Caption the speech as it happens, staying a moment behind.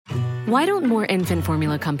Why don't more infant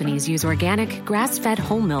formula companies use organic, grass-fed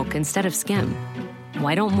whole milk instead of skim?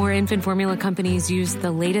 Why don't more infant formula companies use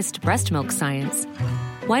the latest breast milk science?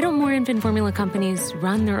 Why don't more infant formula companies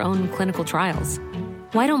run their own clinical trials?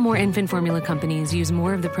 Why don't more infant formula companies use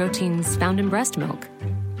more of the proteins found in breast milk?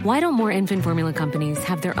 Why don't more infant formula companies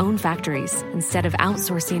have their own factories instead of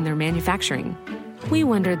outsourcing their manufacturing? We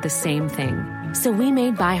wondered the same thing. So we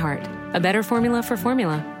made ByHeart, a better formula for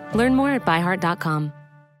formula. Learn more at byheart.com.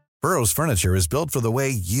 Burrow's furniture is built for the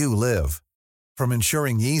way you live. From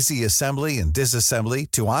ensuring easy assembly and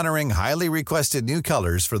disassembly to honoring highly requested new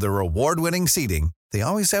colors for their award-winning seating, they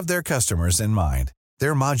always have their customers in mind.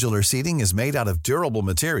 Their modular seating is made out of durable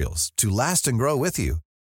materials to last and grow with you.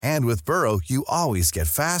 And with Burrow, you always get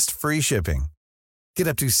fast, free shipping. Get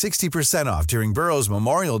up to 60% off during Burrow's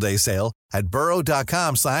Memorial Day sale at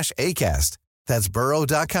burrow.com/ACAST. That's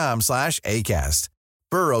burrow.com/ACAST.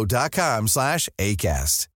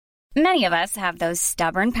 burrow.com/ACAST. Many of us have those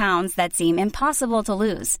stubborn pounds that seem impossible to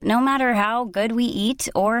lose, no matter how good we eat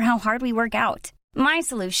or how hard we work out. My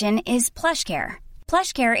solution is PlushCare.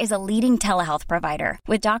 PlushCare is a leading telehealth provider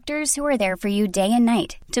with doctors who are there for you day and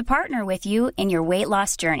night to partner with you in your weight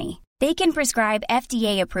loss journey. They can prescribe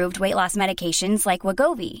FDA-approved weight loss medications like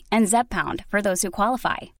Wegovy and Zepbound for those who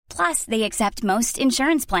qualify. Plus, they accept most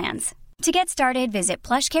insurance plans. To get started, visit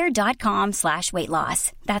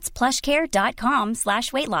plushcare.com/weightloss. That's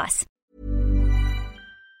plushcare.com/weightloss.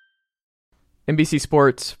 NBC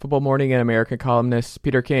Sports, Football Morning, and American columnist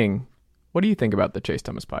Peter King. What do you think about the Chase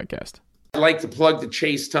Thomas podcast? I'd like to plug the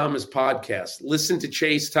Chase Thomas podcast. Listen to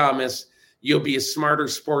Chase Thomas. You'll be a smarter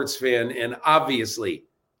sports fan and obviously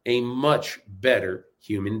a much better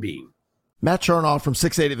human being. Matt Chernoff from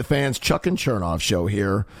 680 The Fans, Chuck and Chernoff Show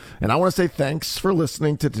here. And I want to say thanks for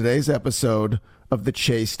listening to today's episode of the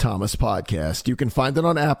Chase Thomas podcast. You can find it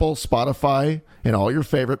on Apple, Spotify, and all your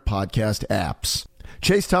favorite podcast apps.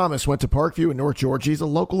 Chase Thomas went to Parkview in North Georgia. He's a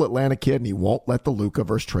local Atlanta kid, and he won't let the Luka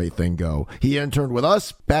versus Trey thing go. He interned with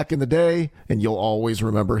us back in the day, and you'll always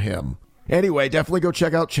remember him. Anyway, definitely go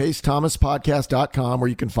check out ChaseThomasPodcast.com, where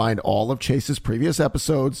you can find all of Chase's previous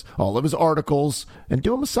episodes, all of his articles, and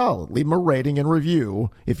do him a solid. Leave him a rating and review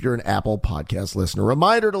if you're an Apple Podcast listener.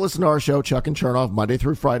 Reminder to listen to our show, Chuck and Chernoff, Monday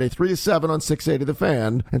through Friday, 3 to 7 on 680 The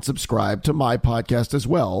Fan, and subscribe to my podcast as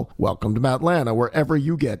well. Welcome to Matlanta, wherever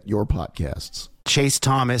you get your podcasts. The Chase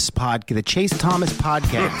Thomas podcast.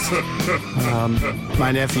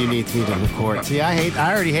 My nephew needs me to record. See, I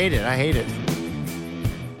already hate it. I hate it.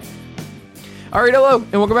 All right, hello,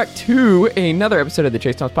 and welcome back to another episode of the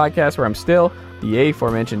Chase Thomas podcast, where I'm still the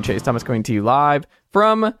aforementioned Chase Thomas, coming to you live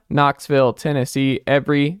from Knoxville, Tennessee,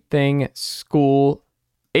 Everything School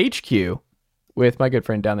HQ, with my good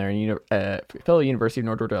friend down there, and fellow University of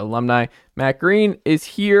North Georgia alumni, Matt Green, is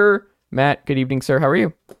here. Matt, good evening, sir. How are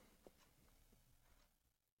you?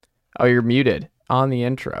 Oh, you're muted on the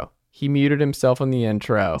intro. He muted himself on the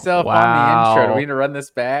intro. On the intro. Do we need to run this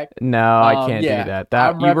back? No, I can't do that.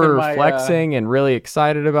 You were flexing and really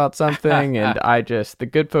excited about something, and the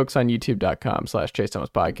good folks on youtube.com/Chase Thomas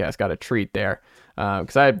Podcast got a treat there,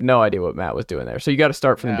 because I had no idea what Matt was doing there. So you got to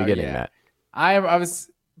start from the beginning, Matt. I was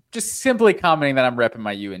just simply commenting that I'm repping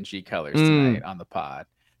my UNG colors tonight on the pod.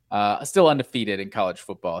 Still undefeated in college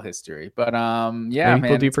football history, but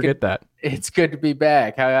people do forget that. It's good to be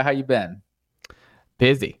back. How you been?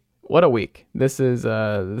 Busy. What a week. This has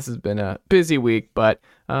been a busy week, but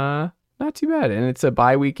not too bad. And it's a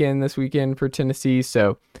bye weekend this weekend for Tennessee,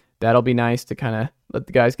 so that'll be nice to kind of let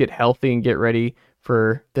the guys get healthy and get ready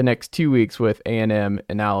for the next 2 weeks with A&M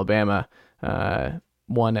and Alabama.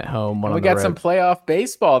 One at home, one on the road. We got some playoff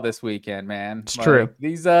baseball this weekend, man. It's true.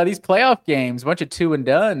 These playoff games, a bunch of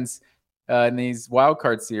 2-and-dones in these wild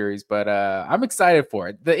card series, but I'm excited for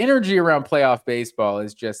it. The energy around playoff baseball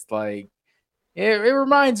is just like, it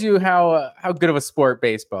reminds you how good of a sport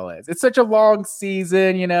baseball is. It's such a long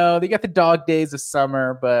season, they got the dog days of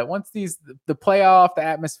summer, but once the playoff, the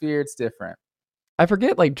atmosphere, it's different. I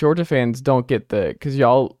forget, Georgia fans don't get because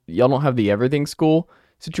y'all don't have the everything school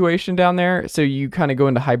situation down there, so you kind of go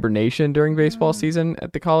into hibernation during baseball season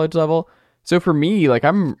at the college level. So for me, Are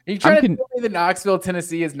you trying to tell me that Knoxville,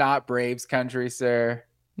 Tennessee is not Braves country, sir?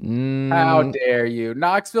 How dare you?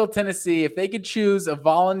 Knoxville, Tennessee, if they could choose a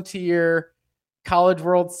volunteer College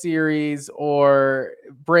World Series or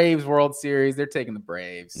Braves World Series, they're taking the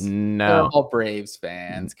Braves. No. They're all Braves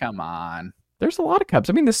fans. Come on. There's a lot of Cubs.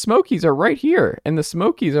 I mean, the Smokies are right here, and the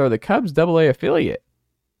Smokies are the Cubs AA affiliate.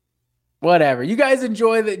 Whatever. You guys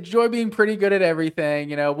enjoy being pretty good at everything.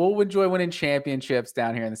 We'll enjoy winning championships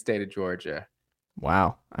down here in the state of Georgia.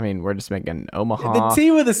 Wow. I mean, we're just making Omaha. The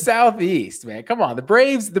team of the Southeast, man. Come on. The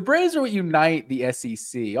Braves are what unite the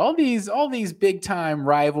SEC. All these big time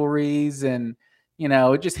rivalries and,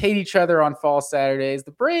 just hate each other on fall Saturdays.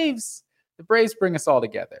 The Braves bring us all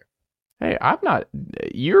together. Hey,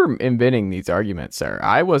 you're inventing these arguments, sir.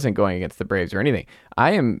 I wasn't going against the Braves or anything.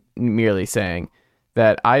 I am merely saying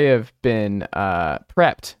that I have been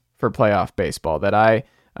prepped for playoff baseball, that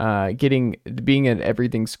being an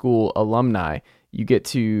Everything School alumni, you get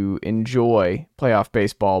to enjoy playoff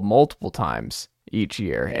baseball multiple times each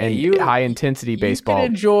year, and high intensity baseball.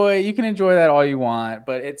 You can enjoy that all you want,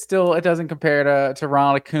 but it doesn't compare to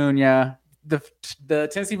Ronald Acuna. The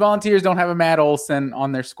Tennessee Volunteers don't have a Matt Olson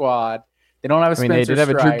on their squad. They don't have a Spencer they did have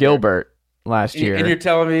a Drew Gilbert last year. And you're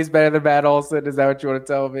telling me he's better than Matt Olson? Is that what you want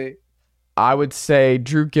to tell me? I would say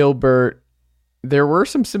Drew Gilbert, there were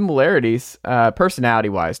some similarities,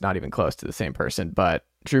 personality-wise, not even close to the same person, but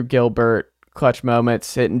Drew Gilbert, clutch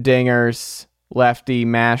moments, hitting dingers, lefty,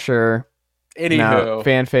 masher,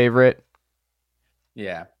 fan favorite.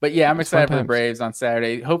 Yeah. But yeah, I'm excited for the Braves on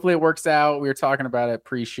Saturday. Hopefully it works out. We were talking about it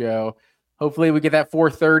pre-show. Hopefully we get that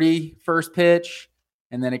 4:30 first pitch,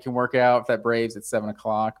 and then it can work out if that Braves at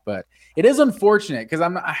 7:00. But it is unfortunate because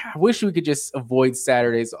I wish we could just avoid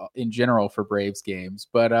Saturdays in general for Braves games.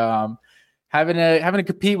 But having to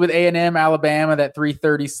compete with A&M, Alabama, that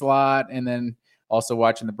 3:30 slot, and then also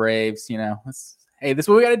watching the Braves, this is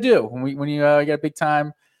what we got to do when you get a big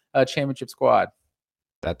time championship squad.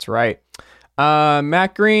 That's right.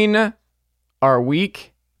 Matt Green, our week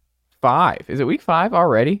 5. Is it week 5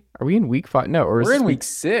 already? Are we in week 5? No, we're in week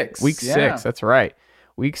 6. Week 6. That's right.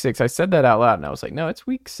 Week 6. I said that out loud and I was like, no, it's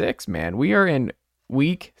week 6, man. We are in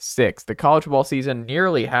week 6. The college football season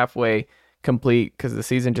nearly halfway complete because the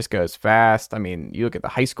season just goes fast. I mean, you look at the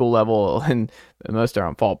high school level and most are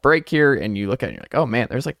on fall break here, and you look at it and you're like, oh man,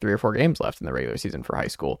 there's like 3 or 4 games left in the regular season for high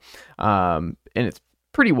school. And it's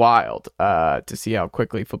pretty wild to see how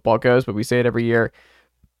quickly football goes, but we say it every year.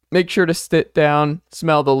 Make sure to sit down,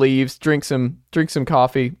 smell the leaves, drink some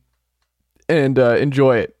coffee, and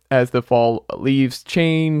enjoy it as the fall leaves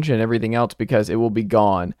change and everything else, because it will be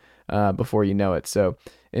gone before you know it. So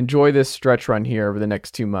enjoy this stretch run here over the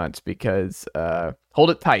next 2 months, because hold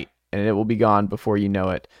it tight and it will be gone before you know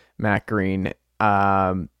it. Matt Green.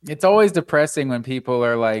 It's always depressing when people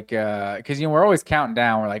are like, because we're always counting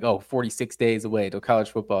down. We're like, 46 days away till college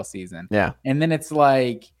football season. Yeah. And then it's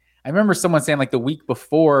like, I remember someone saying like the week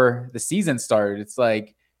before the season started, it's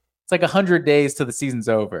like 100 days till the season's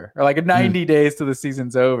over, or like 90 days till the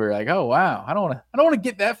season's over. Like, oh wow, I don't want to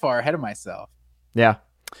get that far ahead of myself. Yeah,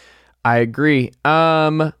 I agree.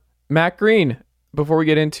 Matt Green, before we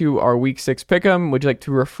get into our week 6 pick'em, would you like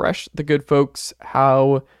to refresh the good folks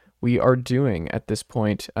how we are doing at this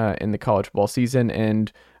point in the college football season,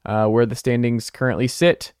 and where the standings currently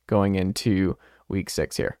sit going into week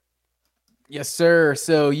 6 here? Yes, sir.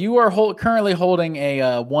 So you are currently holding a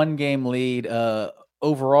 1-game lead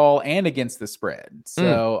overall and against the spread.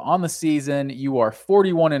 So on the season, you are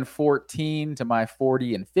 41-14 to my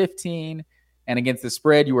 40-15. And against the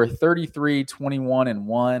spread, you are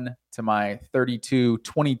 33-21-1 to my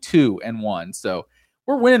 32-22-1. So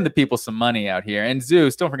we're winning the people some money out here. And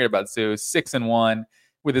Zeus, don't forget about Zeus, 6-1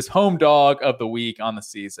 with his home dog of the week on the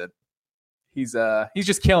season. He's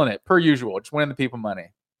just killing it per usual, just winning the people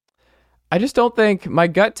money. I just don't think, my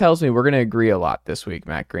gut tells me we're going to agree a lot this week,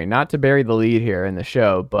 Matt Green. Not to bury the lead here in the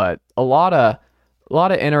show, but a lot of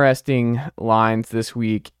interesting lines this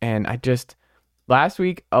week. And last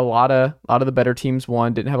week, a lot of the better teams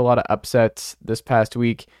won. Didn't have a lot of upsets this past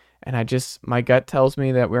week. And my gut tells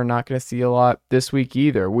me that we're not going to see a lot this week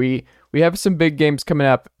either. We have some big games coming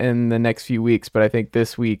up in the next few weeks, but I think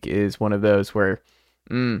this week is one of those where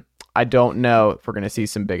I don't know if we're going to see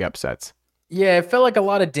some big upsets. Yeah, it felt like a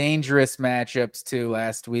lot of dangerous matchups too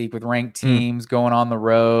last week with ranked teams going on the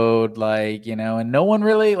road, and no one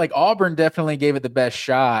really, like Auburn definitely gave it the best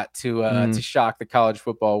shot to shock the college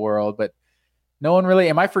football world, but no one really.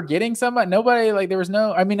 Am I forgetting somebody? Nobody, there was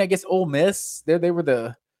no. I mean, I guess Ole Miss, they were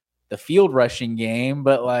the field rushing game,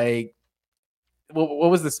 but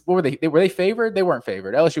what was this? What were they? Were they favored? They weren't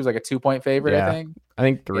favored. LSU was like a 2-point favorite, yeah, I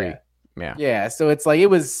think 3. Yeah. Yeah. So it's like it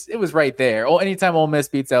was right there. Anytime Ole Miss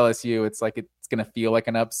beats LSU, it's like it's gonna feel like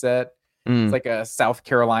an upset. It's like a South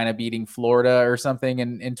Carolina beating Florida or something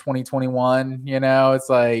in 2021. It's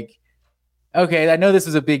like, okay, I know this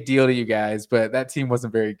was a big deal to you guys, but that team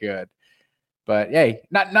wasn't very good. But hey,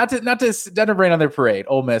 not to rain on their parade.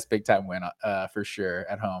 Ole Miss big time win for sure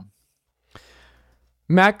at home.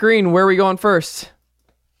 Matt Green, where are we going first?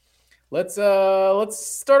 Let's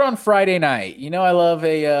start on Friday night. I love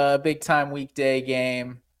a big time weekday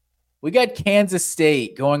game. We got Kansas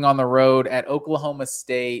State going on the road at Oklahoma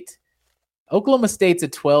State. Oklahoma State's a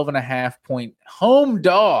 12.5-point home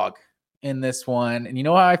dog in this one. And you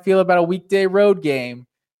know how I feel about a weekday road game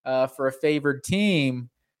for a favored team.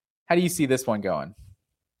 How do you see this one going?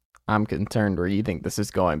 I'm concerned where you think this is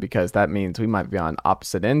going, because that means we might be on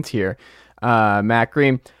opposite ends here. Matt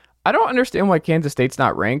Green, I don't understand why Kansas State's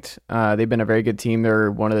not ranked. They've been a very good team.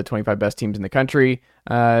 They're one of the 25 best teams in the country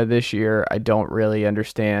this year. I don't really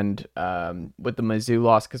understand with the Mizzou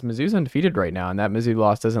loss, because Mizzou's undefeated right now, and that Mizzou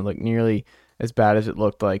loss doesn't look nearly as bad as it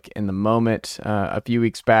looked like in the moment a few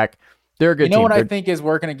weeks back. They're a good team. You know what I think is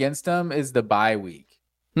working against them is the bye week.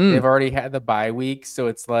 They've already had the bye week, so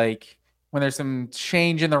it's like when there's some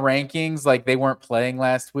change in the rankings, like they weren't playing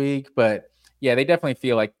last week, but yeah, they definitely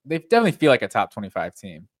feel like a top 25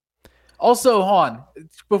 team. Also, Han,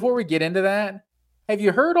 before we get into that, have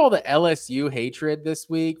you heard all the LSU hatred this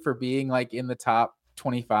week for being like in the top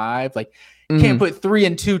 25? Like, can't put 3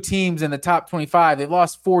 and 2 teams in the top 25. They've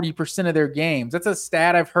lost 40% of their games. That's a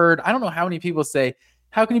stat I've heard. I don't know how many people say,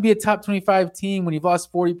 how can you be a top 25 team when you've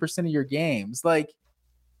lost 40% of your games? Like,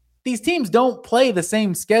 these teams don't play the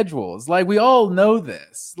same schedules. Like, we all know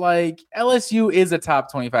this. Like, LSU is a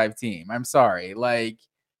top 25 team. I'm sorry. Like,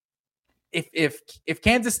 if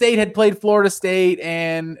Kansas State had played Florida State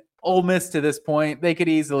and Ole Miss to this point, they could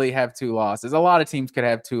easily have 2 losses. A lot of teams could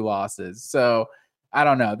have 2 losses. So I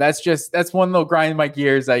don't know. That's one little grind my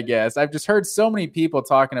gears, I guess. I've just heard so many people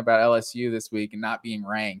talking about LSU this week and not being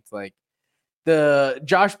ranked. Like, the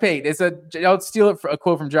Josh Pate, I'll steal it for a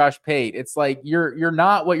quote from Josh Pate. It's like, you're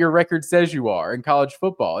not what your record says you are in college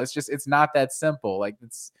football. It's not that simple. Like,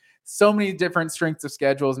 it's so many different strengths of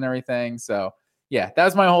schedules and everything. So yeah, that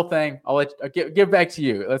was my whole thing. I'll give back to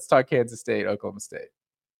you. Let's talk Kansas State, Oklahoma State.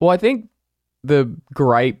 Well, I think the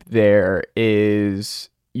gripe there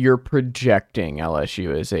is you're projecting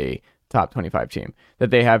LSU as a top 25 team,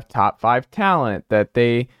 that they have top 5 talent, that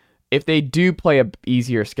if they do play a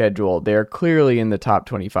easier schedule, they're clearly in the top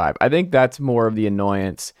 25. I think that's more of the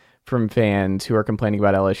annoyance from fans who are complaining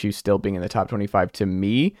about LSU still being in the top 25 to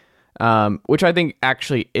me, which I think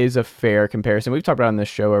actually is a fair comparison. We've talked about on this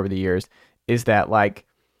show over the years, is that like,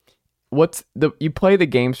 you play the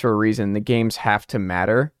games for a reason. The games have to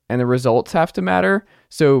matter and the results have to matter.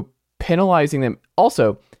 So penalizing them,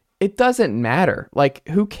 also, it doesn't matter. Like,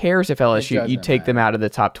 who cares if LSU, you take them out of the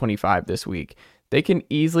top 25 this week? They can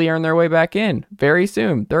easily earn their way back in very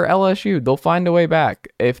soon. They're LSU. They'll find a way back.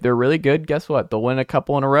 If they're really good, guess what? They'll win a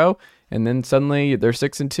couple in a row, and then suddenly they're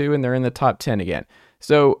 6-2 and they're in the top 10 again.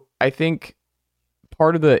 So I think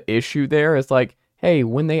part of the issue there is like, hey,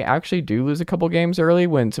 when they actually do lose a couple games early,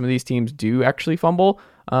 when some of these teams do actually fumble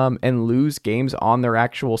and lose games on their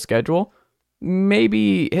actual schedule,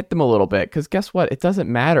 maybe hit them a little bit, because guess what? It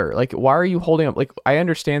doesn't matter. Like, why are you holding up? Like, I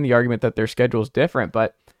understand the argument that their schedule is different,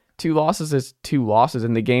 but 2 losses is 2 losses,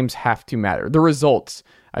 and the games have to matter. The results,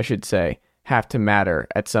 I should say, have to matter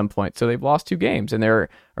at some point. So they've lost 2 games, and there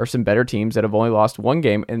are some better teams that have only lost 1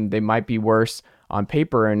 game, and they might be worse on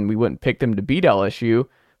paper, and we wouldn't pick them to beat LSU.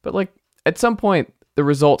 But like, at some point, the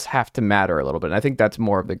results have to matter a little bit. And I think that's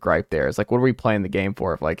more of the gripe there. It's like, what are we playing the game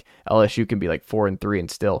for if like LSU can be like 4-3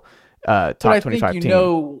 and still top 25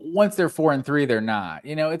 team? Once they're 4-3, they're not.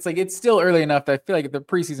 It's like, it's still early enough that I feel like the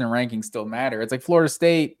preseason rankings still matter. It's like Florida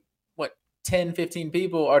State, 10, 15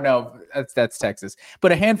 people, or no, that's Texas,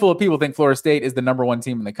 but a handful of people think Florida State is the number 1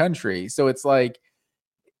 team in the country. So it's like,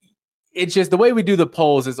 it's just the way we do the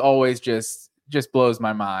polls is always just blows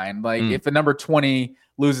my mind. Like, if the number 20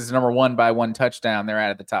 loses to number 1 by 1 touchdown, they're out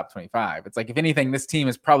of the top 25. It's like, if anything, this team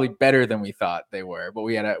is probably better than we thought they were, but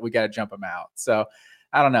we gotta jump them out. So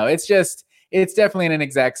I don't know. It's definitely an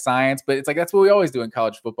inexact science, but it's like, that's what we always do in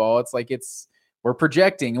college football. It's like, we're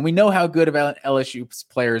projecting, and we know how good of LSU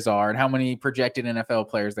players are and how many projected NFL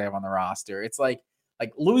players they have on the roster. It's like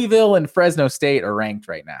Louisville and Fresno State are ranked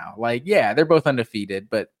right now. Like, yeah, they're both undefeated,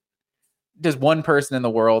 but does one person in the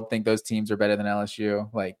world think those teams are better than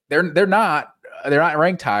LSU? Like, they're not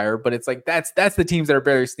ranked higher, but it's like, that's the teams that are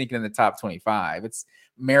barely sneaking in the top 25. It's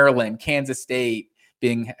Maryland, Kansas State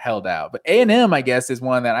being held out, but A&M, I guess, is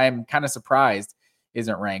one that I'm kind of surprised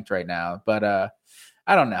isn't ranked right now. But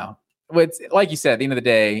I don't know. It's like you said, at the end of the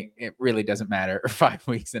day, it really doesn't matter 5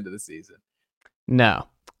 weeks into the season. No.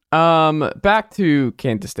 Back to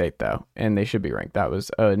Kansas State, though, and they should be ranked. That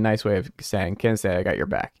was a nice way of saying, Kansas State, I got your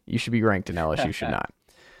back. You should be ranked, and LSU should not.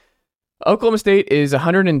 Oklahoma State is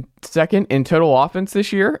 102nd in total offense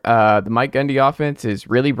this year. The Mike Gundy offense is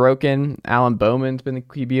really broken. Alan Bowman's been the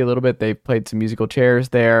QB a little bit. They've played some musical chairs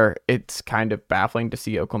there. It's kind of baffling to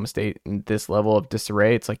see Oklahoma State in this level of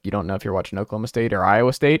disarray. It's like you don't know if you're watching Oklahoma State or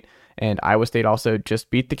Iowa State. And Iowa State also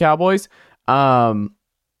just beat the Cowboys.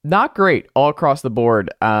 Not great all across the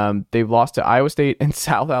board. They've lost to Iowa State and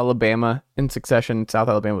South Alabama in succession. South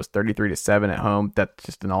Alabama was 33-7 at home. That's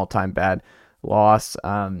just an all-time bad loss.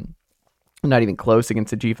 Not even close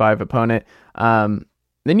against a G5 opponent. Then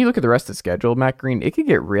you look at the rest of the schedule, Matt Green, it could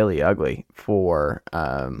get really ugly for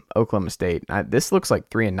Oklahoma State. This looks like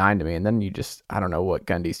 3-9 to me, and then I don't know what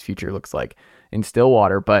Gundy's future looks like in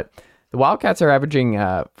Stillwater, but the Wildcats are averaging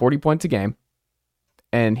 40 points a game,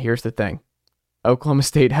 and here's the thing. Oklahoma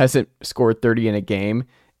State hasn't scored 30 in a game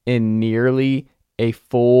in nearly a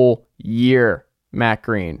full year, Matt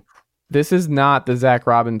Green. This is not the Zach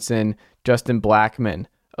Robinson, Justin Blackman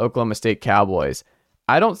Oklahoma State Cowboys.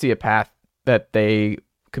 I don't see a path that they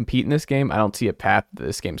compete in this game. I don't see a path that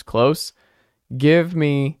this game's close. Give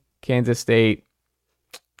me Kansas State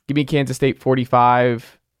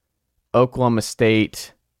 45, Oklahoma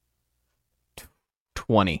State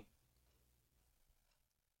 20.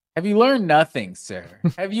 Have you learned nothing, sir?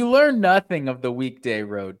 Have you learned nothing of the weekday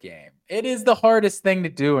road game? It is the hardest thing to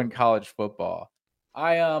do in college football.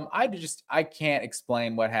 I can't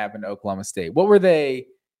explain what happened to Oklahoma State. What were they?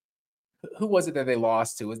 Who was it that they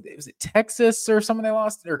lost to? Was it Texas or someone they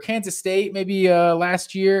lost, or Kansas State maybe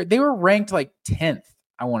last year? They were ranked like 10th,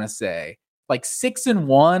 I want to say, like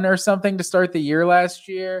 6-1 or something to start the year last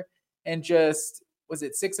year, and just was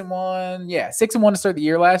it 6-1? Yeah, 6-1 to start the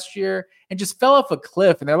year last year, and just fell off a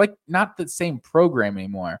cliff. And they're like not the same program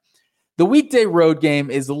anymore. The weekday road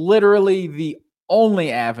game is literally the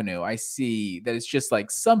only avenue I see that it's just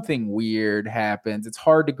like something weird happens. It's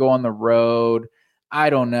hard to go on the road. I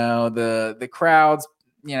don't know. The crowds,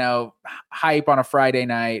 hype on a Friday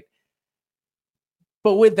night.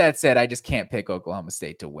 But with that said, I just can't pick Oklahoma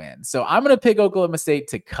State to win. So I'm going to pick Oklahoma State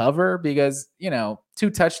to cover because, 2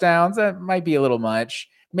 touchdowns, that might be a little much.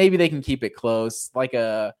 Maybe they can keep it close. What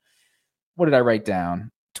did I write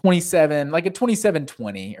down? 27, like a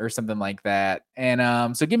 27-20 or something like that.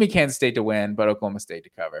 And so give me Kansas State to win, but Oklahoma State to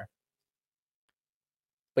cover.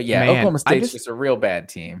 But yeah, man, Oklahoma State's just a real bad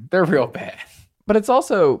team. They're real bad. But it's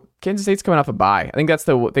also Kansas State's coming off a bye. I think that's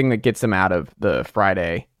the thing that gets them out of the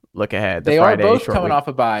Friday look ahead. They Friday are both coming off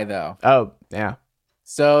a bye, though. Oh, yeah.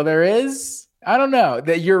 So there is, I don't know.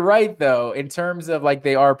 That you're right, though, in terms of like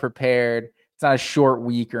they are prepared. It's not a short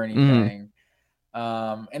week or anything.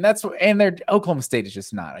 And Oklahoma State is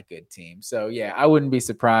just not a good team. So yeah, I wouldn't be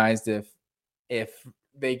surprised if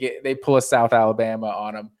they pull a South Alabama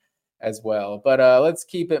on them as well. But let's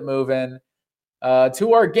keep it moving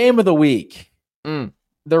to our game of the week.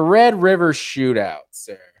 The Red River Shootout,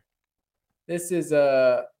 sir. This is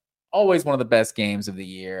always one of the best games of the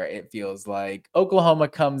year, it feels like. Oklahoma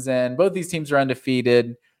comes in. Both these teams are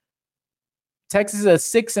undefeated. Texas is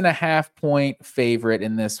a 6.5-point favorite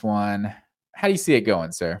in this one. How do you see it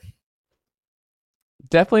going, sir?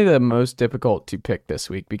 Definitely the most difficult to pick this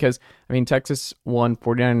week because, Texas won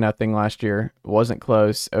 49-0 last year. It wasn't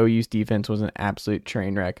close. OU's defense was an absolute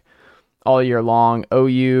train wreck all year long.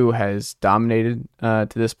 OU has dominated to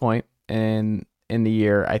this point in the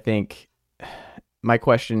year. I think my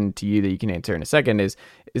question to you that you can answer in a second is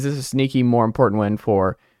this a sneaky more important win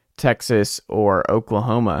for Texas or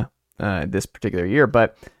Oklahoma this particular year?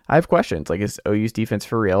 But I have questions. Like, is OU's defense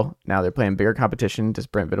for real? Now they're playing bigger competition. Does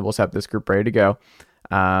Brent Venables have this group ready to go?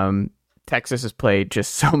 Texas has played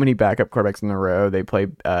just so many backup quarterbacks in a row. They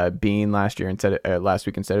played Bean last week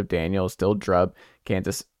instead of Daniels. Still drub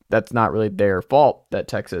Kansas. That's not really their fault that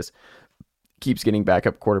Texas keeps getting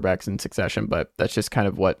backup quarterbacks in succession, but that's just kind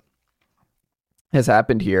of what has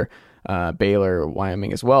happened here. Baylor,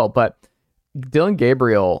 Wyoming as well. But Dylan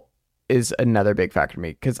Gabriel is another big factor to me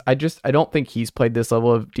because I don't think he's played this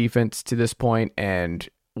level of defense to this point. And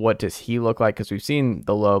what does he look like? Because we've seen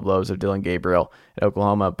the low of lows of Dylan Gabriel at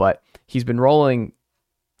Oklahoma, but he's been rolling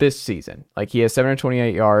this season. Like, he has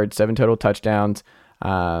 728 yards, 7 total touchdowns.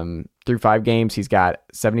 Through 5 games, he's got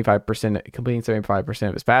 75%, completing 75%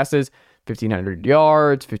 of his passes, 1,500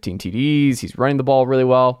 yards, 15 TDs. He's running the ball really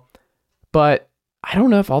well, but I don't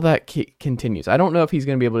know if all that continues. I don't know if he's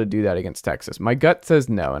going to be able to do that against Texas. My gut says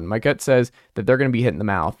no, and my gut says that they're going to be hit in the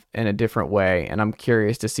mouth in a different way, and I'm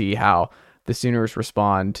curious to see how the Sooners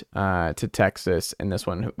respond to Texas in this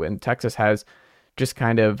one. When Texas has just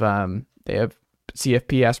kind of, they have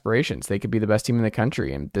CFP aspirations. They could be the best team in the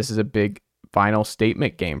country, and this is a big final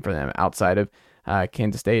statement game for them outside of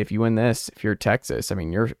Kansas State. If you win this, if you're Texas,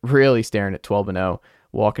 you're really staring at 12-0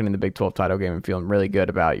 walking in the Big 12 title game and feeling really good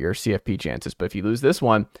about your CFP chances. But if you lose this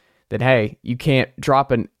one, then hey, you can't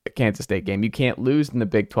drop a Kansas State game. You can't lose in the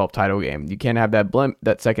Big 12 title game. You can't have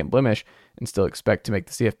that second blemish and still expect to make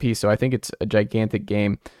the CFP. So I think it's a gigantic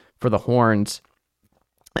game for the Horns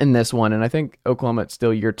in this one. And I think Oklahoma, it's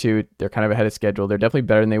still year 2. They're kind of ahead of schedule. They're definitely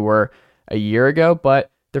better than they were a year ago,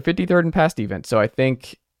 but they're 53rd in pass defense. So I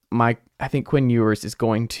think Quinn Ewers is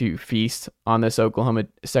going to feast on this Oklahoma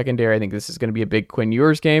secondary. I think this is going to be a big Quinn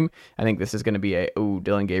Ewers game. I think this is going to be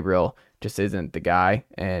Dillon Gabriel just isn't the guy,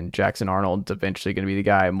 and Jackson Arnold's eventually going to be the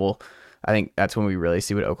guy. And I think that's when we really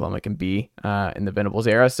see what Oklahoma can be in the Venables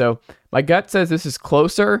era. So my gut says this is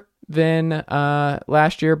closer than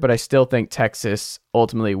last year, but I still think Texas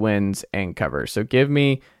ultimately wins and covers. So give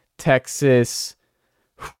me Texas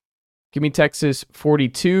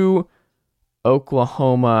 42,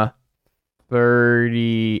 Oklahoma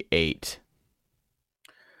 38.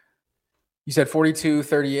 You said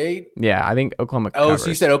 42-38? Yeah, I think Oklahoma covers. So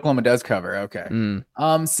you said Oklahoma does cover. Okay.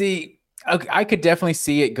 See, I could definitely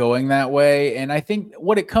see it going that way. And I think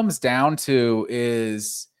what it comes down to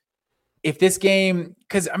is if this game,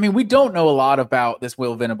 because, I mean, we don't know a lot about this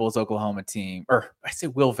Will Venables Oklahoma team. Or I say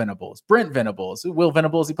Will Venables. Brent Venables. Will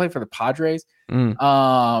Venables, he played for the Padres.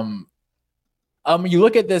 You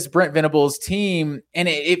look at this Brent Venables team, and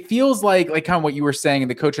it feels like kind of what you were saying,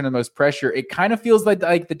 the coach under the most pressure. It kind of feels like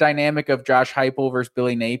the dynamic of Josh Heupel versus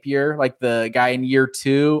Billy Napier, like the guy in year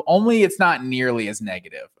 2. Only it's not nearly as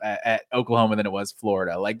negative at Oklahoma than it was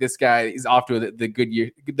Florida. Like this guy is off to the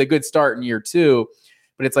good start in year 2,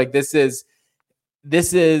 but it's like this is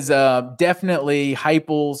definitely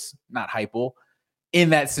Heupel's, not Heupel, in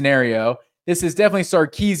that scenario. This is definitely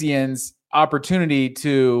Sarkisian's opportunity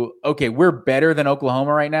to, okay, we're better than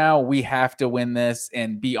Oklahoma right now. We have to win this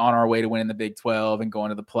and be on our way to winning the Big 12 and going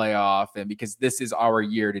to the playoff. And because this is our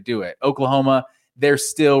year to do it. Oklahoma, they're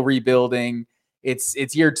still rebuilding.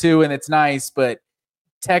 It's year 2 and it's nice, but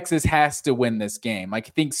Texas has to win this game. Like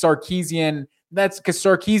I think Sarkisian, that's because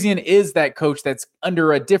Sarkisian is that coach that's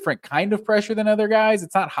under a different kind of pressure than other guys.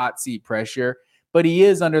 It's not hot seat pressure, but he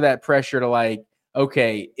is under that pressure to like,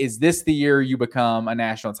 okay, is this the year you become a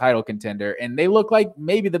national title contender? And they look like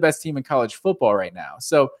maybe the best team in college football right now.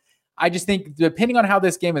 So I just think depending on how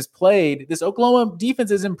this game is played, this Oklahoma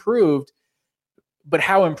defense is improved, but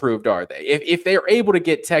how improved are they? If they're able to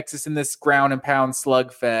get Texas in this ground and pound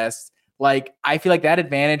slugfest, like I feel like that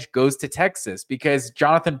advantage goes to Texas because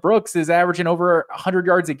Jonathan Brooks is averaging over 100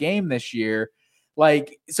 yards a game this year.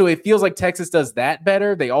 Like, so it feels like Texas does that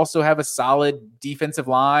better. They also have a solid defensive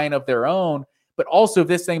line of their own. But also, if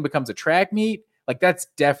this thing becomes a track meet, like that's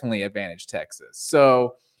definitely advantage Texas.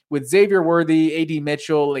 So with Xavier Worthy, A.D.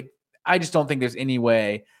 Mitchell, like I just don't think there's any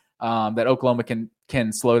way that Oklahoma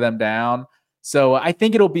can slow them down. So I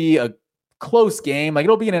think it'll be a close game. Like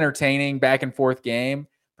it'll be an entertaining back and forth game.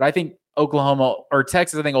 But I think Oklahoma or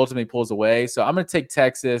Texas, I think ultimately pulls away. So I'm going to take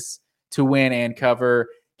Texas to win and cover.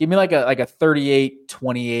 Give me like a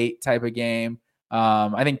 38-28 type of game.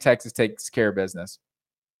 I think Texas takes care of business.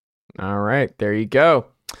 All right, there you go.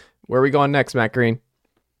 Where are we going next, Matt Green?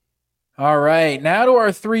 All right, now to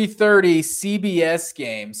our 3:30 CBS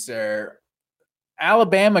game, sir.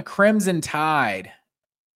 Alabama Crimson Tide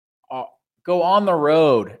go on the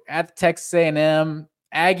road at Texas A&M.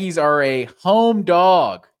 Aggies are a home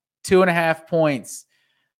dog, 2.5 points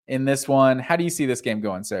in this one. How do you see this game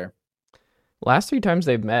going, sir? Last 3 times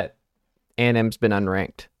they've met, A&M's been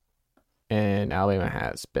unranked. And Alabama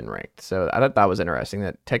has been ranked. So I thought that was interesting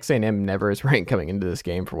that Texas A&M never is ranked coming into this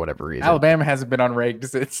game for whatever reason. Alabama hasn't been unranked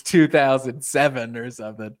since 2007 or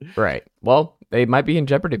something. Right. Well, they might be in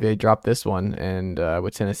jeopardy if they drop this one and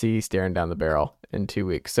with Tennessee staring down the barrel in 2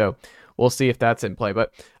 weeks. So we'll see if that's in play.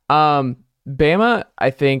 But Bama,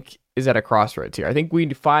 I think, is at a crossroads here. I think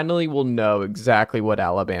we finally will know exactly what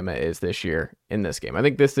Alabama is this year in this game. I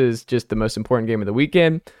think this is just the most important game of the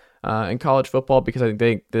weekend. In college football, because I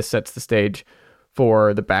think this sets the stage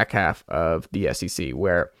for the back half of the SEC,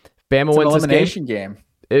 where Bama wins this game.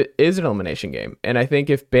 It is an elimination game, and I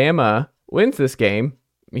think if Bama wins this game,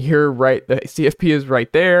 you're right. The CFP is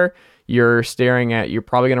right there. You're staring at. You're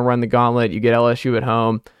probably going to run the gauntlet. You get LSU at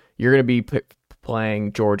home. You're going to be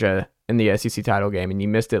playing Georgia in the SEC title game, and you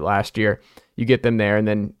missed it last year. You get them there, and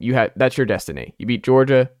then that's your destiny. You beat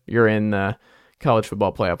Georgia. You're in the college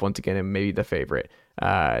football playoff once again, and maybe the favorite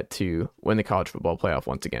to win the college football playoff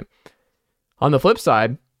once again. On the flip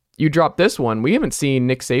side, you drop this one. We haven't seen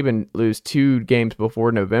Nick Saban lose 2 games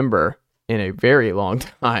before November in a very long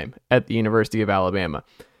time at the University of Alabama.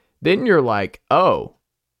 Then you're like, oh,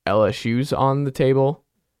 LSU's on the table.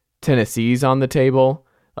 Tennessee's on the table.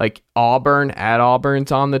 Like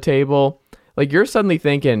Auburn's on the table. Like you're suddenly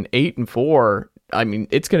thinking 8-4. I mean,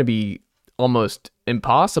 it's going to be almost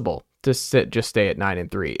impossible to just stay at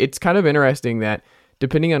 9-3. It's kind of interesting that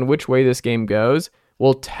depending on which way this game goes,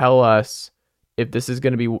 will tell us if this is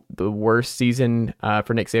going to be the worst season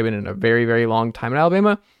for Nick Saban in a very, very long time in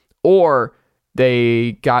Alabama, or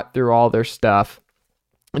they got through all their stuff.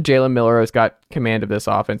 Jalen Miller has got command of this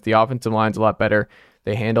offense. The offensive line's a lot better.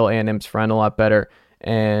 They handle A&M's front a lot better,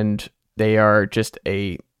 and they are just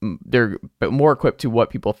they're more equipped to what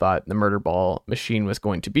people thought the murder ball machine was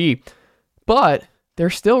going to be. But they're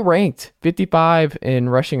still ranked 55 in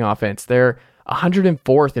rushing offense. They're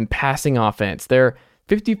 104th in passing offense. They're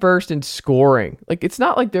 51st in scoring. Like, it's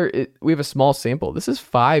not like we have a small sample. This is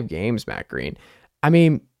 5 games, Matt Green. I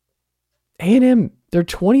mean, A&M, they're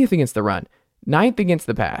 20th against the run, 9th against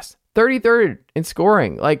the pass, 33rd in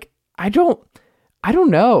scoring. Like, I don't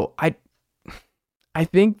know. I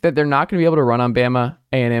think that they're not going to be able to run on Bama,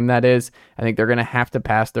 A&M that is. I think they're going to have to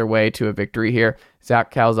pass their way to a victory here.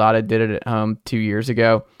 Zach Calzada did it at home 2 years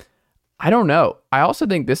ago. I don't know. I also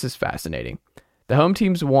think this is fascinating. The home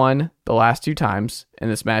teams won the last 2 times in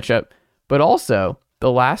this matchup, but also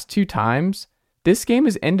the last 2 times, this game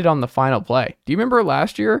has ended on the final play. Do you remember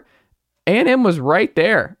last year? A&M was right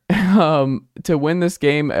there to win this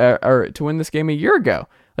game a year ago.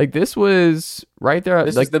 Like, this was right there.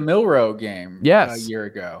 This is the Milroe game. Yes. A year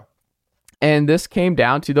ago. And this came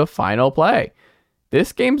down to the final play.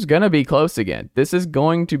 This game's going to be close again. This is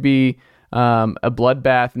going to be a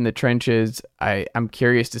bloodbath in the trenches. I'm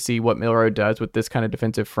curious to see what Milroe does with this kind of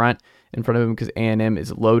defensive front in front of him, because A&M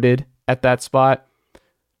is loaded at that spot.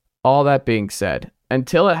 All that being said,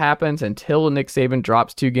 until it happens, until Nick Saban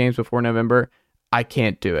drops 2 games before November, I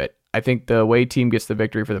can't do it. I think the away team gets the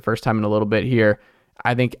victory for the first time in a little bit here.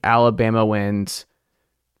 I think Alabama wins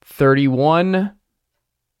 31-30.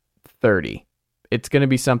 It's going to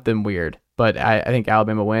be something weird, but I think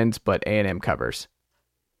Alabama wins, but A&M covers.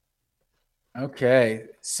 Okay,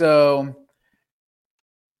 so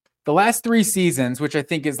the last 3 seasons, which I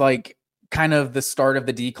think is like kind of the start of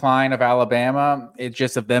the decline of Alabama, it's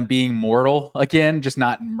just of them being mortal again, just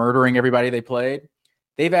not murdering everybody they played.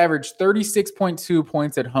 They've averaged 36.2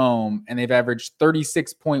 points at home, and they've averaged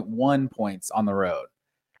 36.1 points on the road.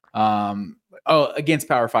 Against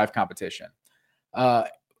Power 5 competition.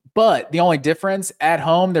 But the only difference, at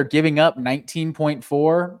home, they're giving up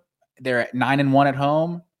 19.4. They're at 9-1 at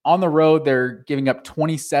home. On the road, they're giving up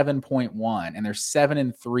 27.1, and they're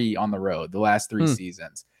 7-3 on the road the last 3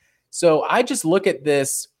 seasons. So I just look at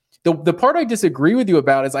this. The part I disagree with you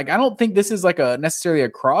about is, like, I don't think this is like necessarily a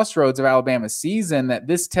crossroads of Alabama's season, that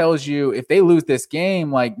this tells you if they lose this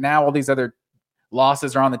game, like, now all these other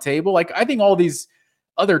losses are on the table. Like, I think all these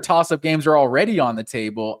other toss-up games are already on the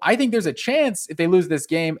table. I think there's a chance if they lose this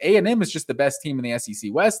game, A&M is just the best team in the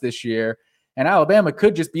SEC West this year, and Alabama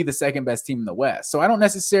could just be the second best team in the West. So I don't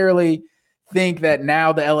necessarily think that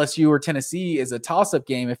now the LSU or Tennessee is a toss-up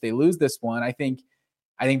game if they lose this one. I think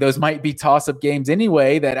those might be toss-up games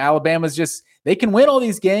anyway, that Alabama's just, they can win all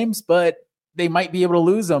these games, but they might be able to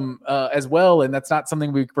lose them as well. And that's not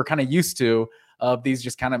something we're kind of used to, of these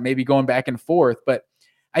just kind of maybe going back and forth. But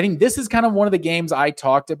I think this is kind of one of the games I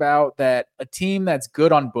talked about, that a team that's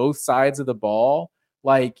good on both sides of the ball,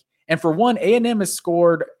 like, and for one, A&M has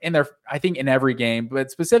scored in every game, but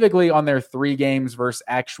specifically on their 3 games versus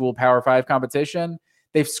actual Power 5 competition,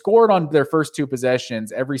 they've scored on their first 2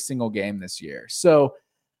 possessions every single game this year. So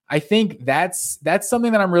I think that's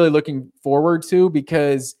something that I'm really looking forward to,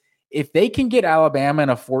 because if they can get Alabama in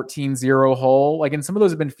a 14-0 hole, like, and some of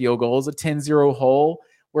those have been field goals, a 10-0 hole,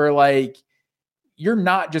 where, like, you're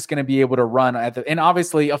not just going to be able to run and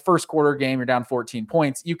obviously a first quarter game, you're down 14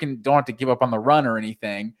 points. You don't have to give up on the run or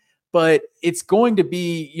anything, but it's going to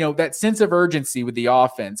be, that sense of urgency with the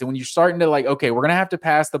offense. And when you're starting to, like, okay, we're going to have to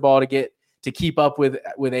pass the ball to keep up with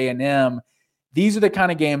A&M. These are the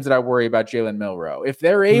kind of games that I worry about Jalen Milroe. If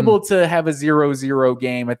they're able to have a 0-0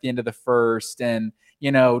 game at the end of the first, and,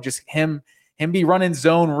 just him be running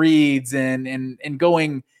zone reads and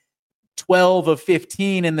going 12 of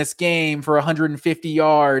 15 in this game for 150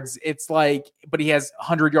 yards, it's like, but he has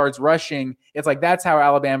 100 yards rushing. It's like, that's how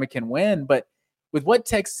Alabama can win. But with what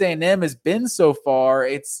Texas A&M has been so far,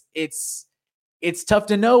 it's tough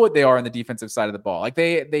to know what they are on the defensive side of the ball. Like,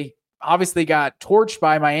 they obviously got torched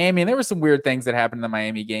by Miami, and there were some weird things that happened in the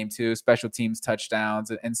Miami game too, special teams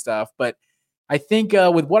touchdowns and stuff. But I think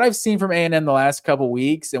with what I've seen from A&M the last couple of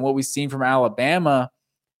weeks and what we've seen from Alabama,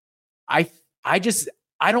 I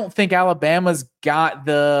don't think Alabama's got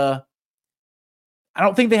I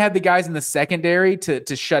don't think they have the guys in the secondary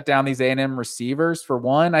to shut down these A&M receivers, for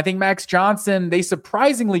one. I think Max Johnson, they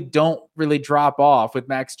surprisingly don't really drop off with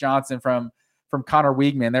Max Johnson from from Connor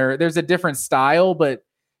Weigman. There's a different style, but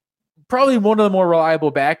probably one of the more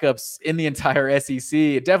reliable backups in the entire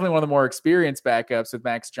SEC. Definitely one of the more experienced backups with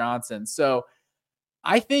Max Johnson. So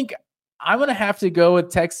I think I'm going to have to go with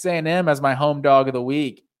Texas A&M as my home dog of the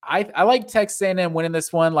week. I like Texas A&M winning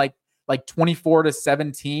this one like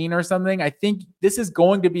 24-17 or something. I think this is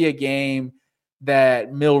going to be a game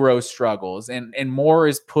that Milroe struggles and more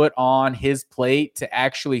is put on his plate to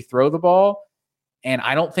actually throw the ball. And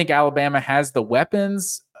I don't think Alabama has the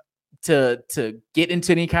weapons to get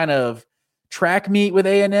into any kind of track meet with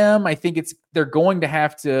A&M. I think they're going to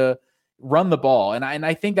have to run the ball. And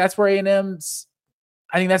I think that's where A&M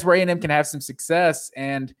can have some success.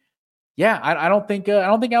 And yeah, I don't think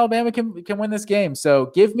Alabama can win this game. So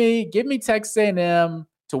give me Texas A&M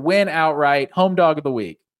to win outright, home dog of the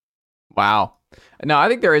week. Wow. No, I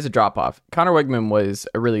think there is a drop off. Connor Weigman was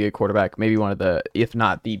a really good quarterback, maybe one of the, if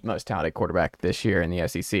not the most talented quarterback this year in the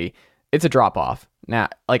SEC. It's a drop off. Now,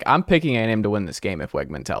 like, I'm picking A&M to win this game if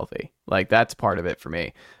Weigman's healthy. Like, that's part of it for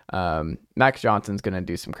me. Max Johnson's going to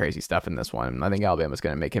do some crazy stuff in this one. I think Alabama's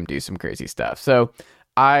going to make him do some crazy stuff. So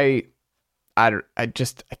I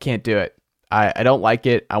can't do it. I don't like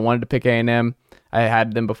it. I wanted to pick A&M. I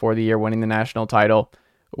had them before the year winning the national title.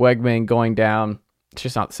 Weigman going down, it's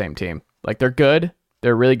just not the same team. Like, they're good.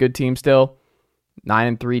 They're a really good team still.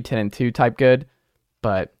 9-3, 10-2 type good.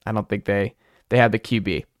 But I don't think they have the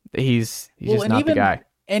QB. He's just not the guy.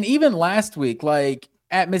 And even last week, like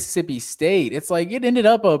at Mississippi State, it's like it ended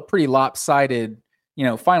up a pretty lopsided,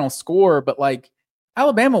 final score. But like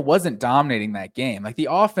Alabama wasn't dominating that game. Like the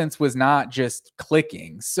offense was not just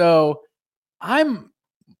clicking. So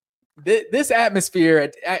this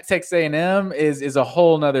atmosphere at Texas A&M is a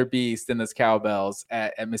whole nother beast than this Cowbells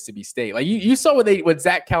at Mississippi State. Like you saw what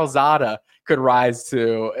Zach Calzada could rise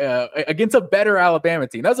to against a better Alabama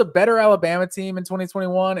team. That was a better Alabama team in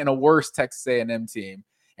 2021 and a worse Texas A&M team,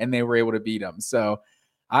 and they were able to beat them. So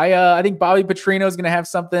I think Bobby Petrino is going to have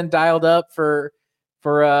something dialed up for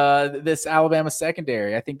this Alabama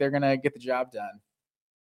secondary. I think they're going to get the job done.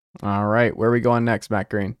 All right, where are we going next, Matt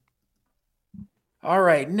Green? All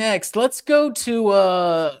right, next, let's go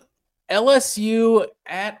to LSU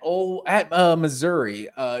at Missouri.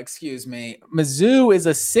 Excuse me. Mizzou is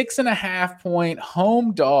a 6.5-point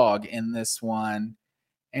home dog in this one.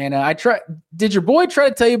 And did your boy try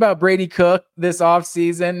to tell you about Brady Cook this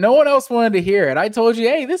offseason? No one else wanted to hear it. I told you,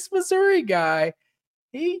 hey, this Missouri guy,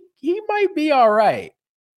 he might be all right.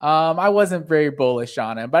 I wasn't very bullish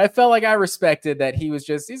on him, but I felt like I respected that he's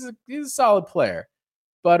a solid player.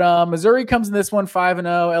 But Missouri comes in this one 5-0.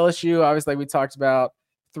 LSU, obviously, like we talked about,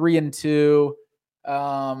 3-2.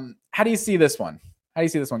 How do you see this one? How do you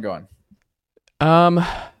see this one going?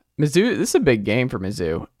 Mizzou, this is a big game for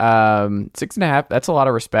Mizzou. 6.5, that's a lot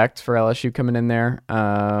of respect for LSU coming in there.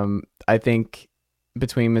 I think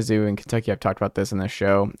between Mizzou and Kentucky, I've talked about this in the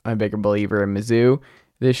show. I'm a bigger believer in Mizzou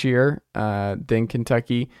this year than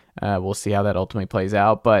Kentucky. We'll see how that ultimately plays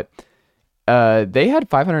out. But they had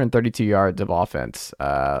 532 yards of offense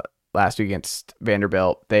last week against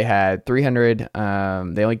Vanderbilt. They had 300.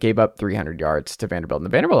 They only gave up 300 yards to Vanderbilt. And the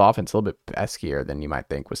Vanderbilt offense is a little bit peskier than you might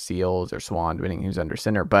think with Seals or Swan, depending who's under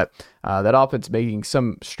center. But that offense making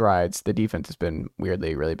some strides. The defense has been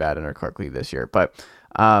weirdly really bad under Clark-Lee this year. But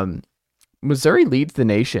Missouri leads the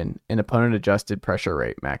nation in opponent-adjusted pressure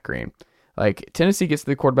rate, Matt Green. Like, Tennessee gets to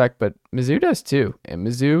the quarterback, but Mizzou does too. And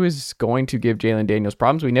Mizzou is going to give Jalen Daniels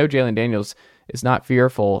problems. We know Jalen Daniels is not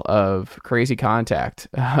fearful of crazy contact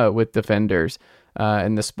with defenders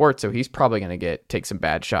in the sport, so he's probably going to take some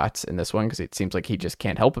bad shots in this one because it seems like he just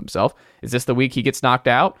can't help himself. Is this the week he gets knocked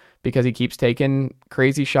out because he keeps taking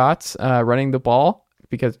crazy shots running the ball?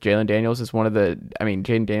 Because Jalen Daniels is one of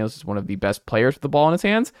the best players with the ball in his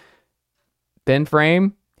hands. Thin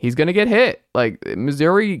frame. He's going to get hit. Like,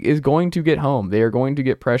 Missouri is going to get home. They are going to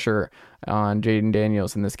get pressure on Jaden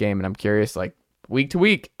Daniels in this game. And I'm curious, like, week to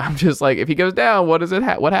week, I'm just like, if he goes down, what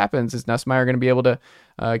happens? Is Nussmeier going to be able to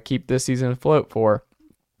keep this season afloat for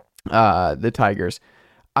the Tigers?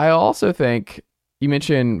 I also think you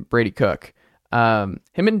mentioned Brady Cook. Him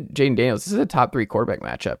and Jaden Daniels, this is a top 3 quarterback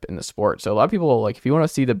matchup in the sport. So a lot of people, like, if you want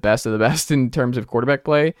to see the best of the best in terms of quarterback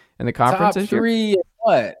play in the conference top 3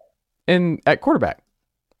 what? At quarterback.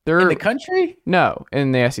 They're in the country? No,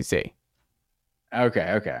 in the SEC.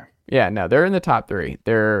 Okay. Yeah, no, they're in the top 3.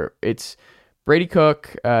 It's Brady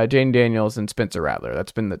Cook, Jaden Daniels, and Spencer Rattler.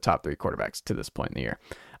 That's been the top 3 quarterbacks to this point in the year.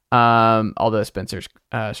 Although Spencer's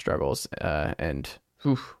struggles and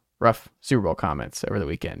rough Super Bowl comments over the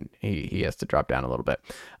weekend, he has to drop down a little bit.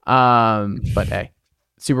 But hey,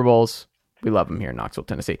 Super Bowls, we love them here in Knoxville,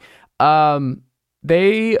 Tennessee.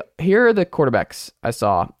 Here are the quarterbacks I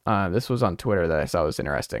saw. This was on Twitter that I saw was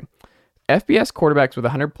interesting. FBS quarterbacks with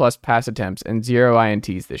 100 plus pass attempts and 0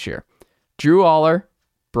 INTs this year. Drew Aller,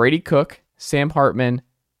 Brady Cook, Sam Hartman,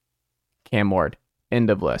 Cam Ward. End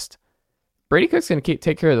of list. Brady Cook's going to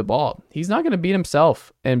take care of the ball. He's not going to beat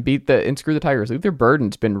himself and screw the Tigers. Luther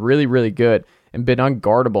Burden's been really, really good and been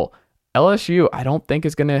unguardable. LSU, I don't think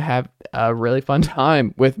is going to have a really fun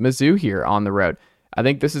time with Mizzou here on the road. I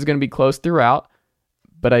think this is going to be close throughout,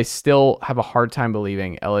 but I still have a hard time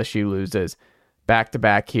believing LSU loses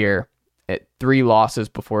back-to-back here at 3 losses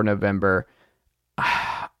before November.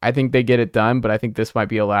 I think they get it done, but I think this might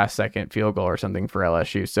be a last-second field goal or something for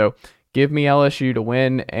LSU. So give me LSU to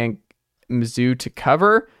win and Mizzou to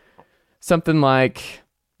cover. Something like,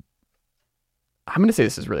 I'm going to say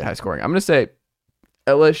this is really high scoring. I'm going to say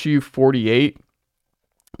LSU 48,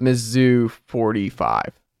 Mizzou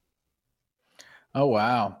 45. Oh,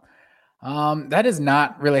 wow. That is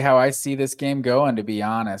not really how I see this game going, to be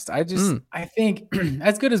honest. I think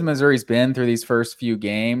as good as Missouri's been through these first few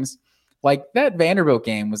games, like that Vanderbilt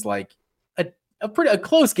game was like a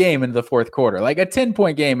close game into the fourth quarter, like a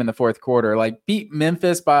 10-point game in the fourth quarter, like beat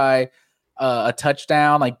Memphis by a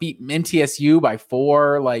touchdown, like beat MTSU by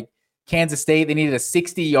 4, like Kansas State, they needed a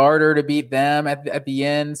 60-yarder to beat them at the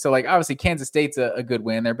end. So like, obviously Kansas State's a good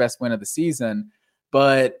win, their best win of the season,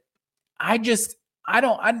 but I'm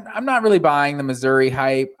not really buying the Missouri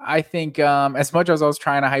hype. I think as much as I was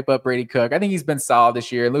trying to hype up Brady Cook, I think he's been solid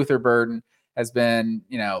this year. Luther Burden has been,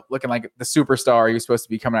 looking like the superstar he was supposed to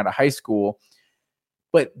be coming out of high school.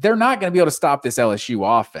 But they're not going to be able to stop this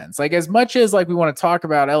LSU offense. Like, as much as like we want to talk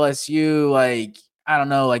about LSU, like, I don't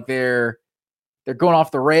know, like they're going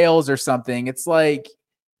off the rails or something. It's like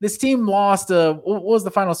this team lost what was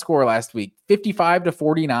the final score last week?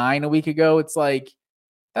 55-49 a week ago. It's like,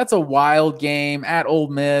 that's a wild game at Ole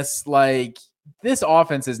Miss. Like, this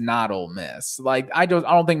offense is not Ole Miss. Like, I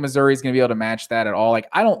don't think Missouri is going to be able to match that at all. Like,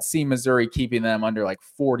 I don't see Missouri keeping them under like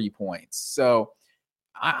 40 points. So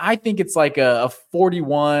I think it's like a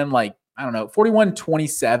 41, like, I don't know,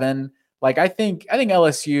 41-27. Like, I think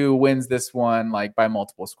LSU wins this one like by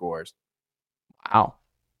multiple scores. Wow.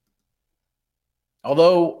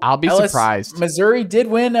 Although I'll be surprised. Missouri did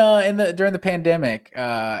win during the pandemic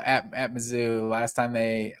at Mizzou last time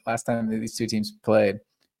these two teams played.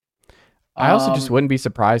 I also just wouldn't be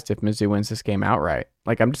surprised if Mizzou wins this game outright.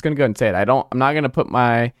 Like, I'm just going to go ahead and say it. I'm not going to put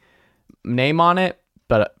my name on it,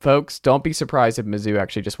 but folks, don't be surprised if Mizzou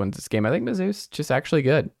actually just wins this game. I think Mizzou's just actually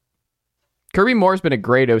good. Kirby Moore's been a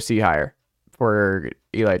great OC hire for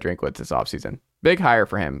Eli Drinkwitz this offseason. Big hire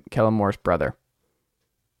for him, Kellen Moore's brother.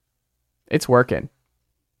 It's working.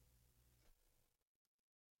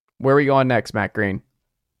 Where are we going next, Matt Green?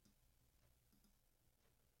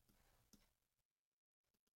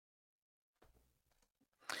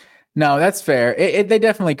 No, that's fair. They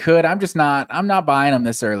definitely could. I'm not buying them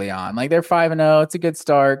this early on. Like, they're 5-0. It's a good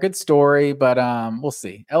start, good story, but we'll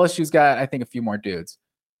see. LSU's got, I think, a few more dudes.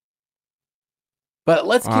 But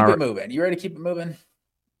let's keep it moving. You ready to keep it moving?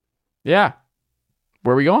 Yeah.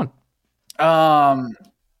 Where are we going?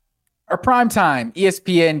 Our primetime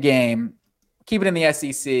ESPN game, keep it in the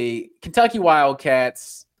SEC. Kentucky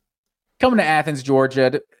Wildcats coming to Athens,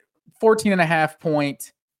 Georgia.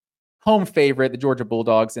 14.5-point home favorite, the Georgia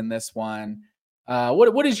Bulldogs in this one.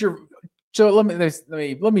 What is your? So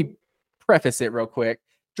let me preface it real quick.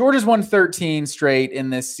 Georgia's won 13 straight in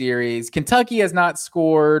this series. Kentucky has not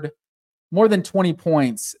scored more than 20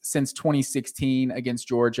 points since 2016 against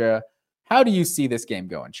Georgia. How do you see this game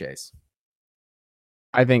going, Chase?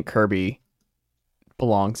 I think Kirby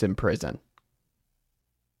belongs in prison.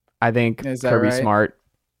 I think Kirby right? Smart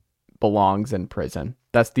belongs in prison.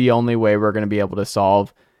 That's the only way we're going to be able to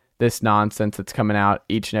solve this nonsense that's coming out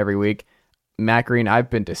each and every week. Matt Green, I've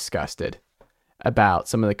been disgusted about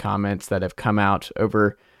some of the comments that have come out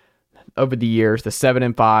over the years. The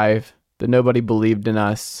 7-5, the nobody believed in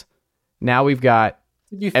us. Now we've got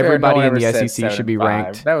everybody in the SEC should be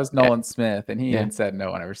ranked. That was Nolan Smith, and he even said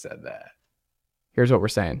no one ever said that. Here's what we're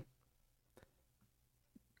saying.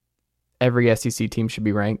 Every SEC team should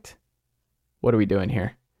be ranked. What are we doing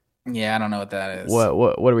here? Yeah, I don't know what that is.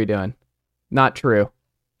 What are we doing? Not true.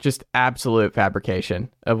 Just absolute fabrication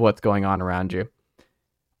of what's going on around you.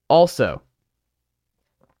 Also,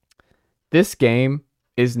 this game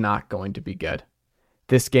is not going to be good.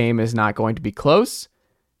 This game is not going to be close.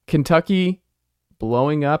 Kentucky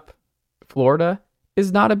blowing up Florida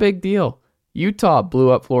is not a big deal. Utah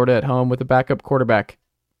blew up Florida at home with a backup quarterback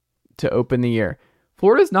to open the year.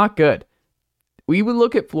 Florida's not good. We would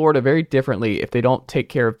look at Florida very differently if they don't take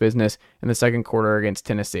care of business in the second quarter against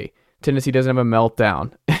Tennessee. Tennessee doesn't have a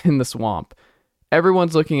meltdown in the swamp.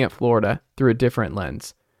 everyone's looking at Florida through a different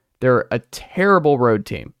lens. They're a terrible road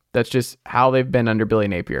team. That's just how they've been under Billy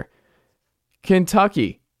Napier.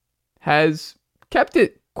 Kentucky has kept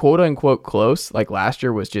it quote unquote close. Like last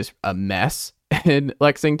year was just a mess in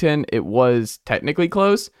Lexington. It was technically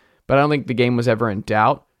close, but I don't think the game was ever in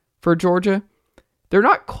doubt for Georgia. They're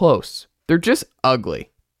not close. They're just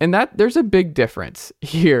ugly. And that there's a big difference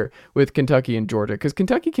here with Kentucky and Georgia, because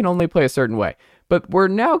Kentucky can only play a certain way. But we're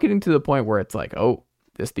now getting to the point where it's like, oh,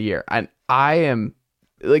 this is the year. And I am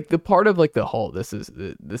like the part of like the whole, this is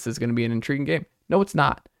going to be an intriguing game. No, it's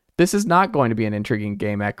not. This is not going to be an intriguing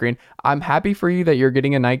game, Matt Green. I'm happy for you that you're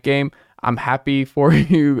getting a night game. I'm happy for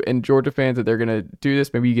you and Georgia fans that they're going to do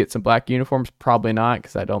this. Maybe you get some black uniforms. Probably not,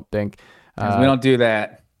 because I don't think. We don't do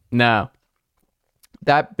that. No.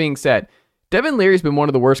 That being said, Devin Leary's been one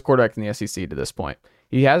of the worst quarterbacks in the SEC to this point.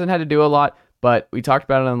 He hasn't had to do a lot, but we talked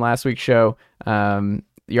about it on last week's show.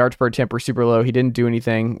 Yards per attempt were super low. He didn't do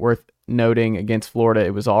anything worth noting against Florida.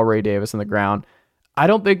 It was all Ray Davis on the ground. I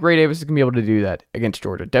don't think Ray Davis is going to be able to do that against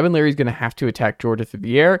Georgia. Devin Leary is going to have to attack Georgia through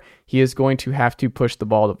the air. He is going to have to push the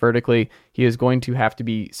ball vertically. He is going to have to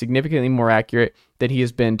be significantly more accurate than he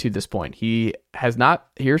has been to this point. He has not.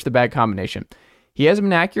 Here's the bad combination. He hasn't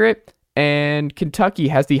been accurate, and Kentucky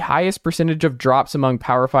has the highest percentage of drops among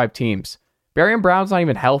Power 5 teams. Barian Brown's not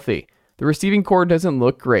even healthy. The receiving core doesn't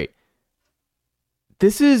look great.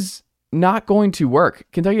 This is not going to work.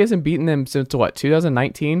 Kentucky hasn't beaten them since what,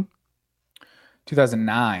 2019?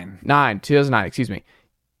 2009. 2009, excuse me.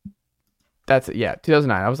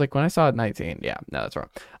 2009. I was like, when I saw it 19. Yeah, no, that's wrong.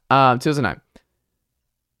 2009.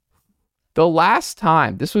 The last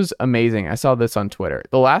time, this was amazing. I saw this on Twitter.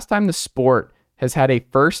 The last time the sport has had a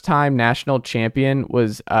first-time national champion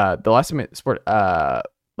was the last time sport,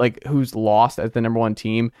 like who's lost as the number one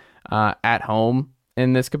team at home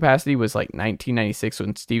in this capacity was like 1996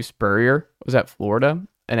 when Steve Spurrier was at Florida.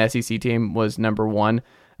 An SEC team was number one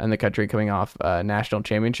in the country coming off national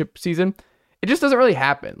championship season. It just doesn't really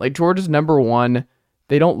happen. Like Georgia's number one.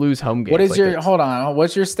 They don't lose home games. What is like your, this. Hold on.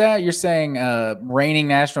 What's your stat? You're saying reigning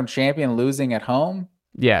national champion losing at home?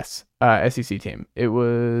 Yes. SEC team. It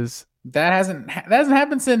was. That hasn't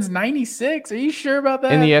happened since 96. Are you sure about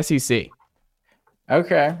that? In the SEC.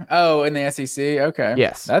 Okay. Oh, in the SEC. Okay.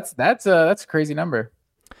 Yes. That's a crazy number.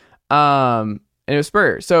 And it was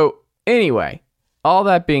Spurrier. So anyway, all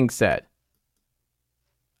that being said,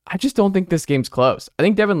 I just don't think this game's close. I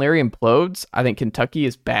think Devin Leary implodes. I think Kentucky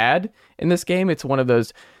is bad in this game. It's one of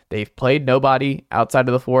those, they've played nobody outside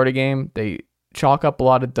of the Florida game. They chalk up a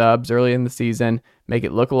lot of dubs early in the season, make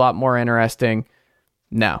it look a lot more interesting.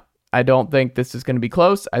 No, I don't think this is going to be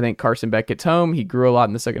close. I think Carson Beck gets home. He grew a lot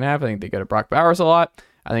in the second half. I think they go to Brock Bowers a lot.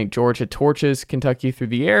 I think Georgia torches Kentucky through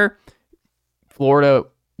the air. Florida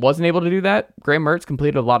wasn't able to do that. Graham Mertz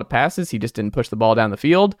completed a lot of passes. He just didn't push the ball down the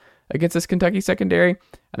field against this Kentucky secondary.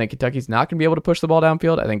 I think Kentucky's not going to be able to push the ball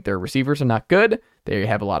downfield. I think their receivers are not good. They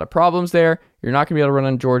have a lot of problems there. You're not going to be able to run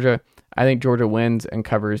on Georgia. I think Georgia wins and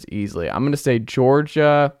covers easily. I'm going to say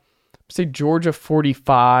Georgia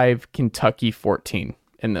 45, Kentucky 14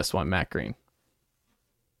 in this one, Matt Green.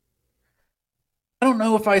 I don't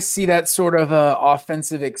know if I see that sort of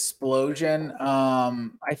offensive explosion.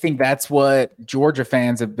 I think that's what Georgia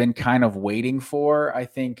fans have been kind of waiting for. I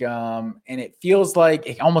think, and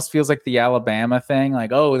it almost feels like the Alabama thing.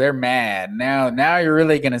 Like, oh, they're mad now. You're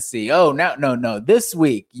really gonna see. Oh, no. This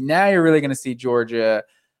week, now you're really gonna see Georgia,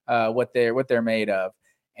 what they're made of.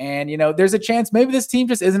 And there's a chance maybe this team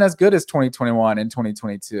just isn't as good as 2021 and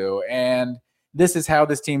 2022, and this is how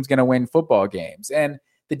this team's gonna win football games. And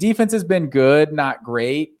the defense has been good, not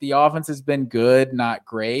great. The offense has been good, not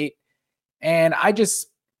great. And I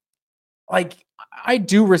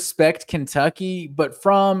do respect Kentucky, but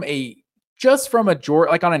from a Georgia,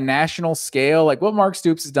 like on a national scale, like what Mark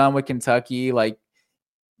Stoops has done with Kentucky, like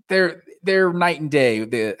they're night and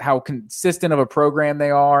day. How consistent of a program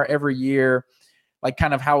they are every year, like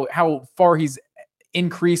kind of how far he's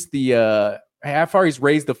increased how far he's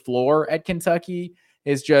raised the floor at Kentucky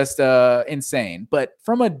is just insane. But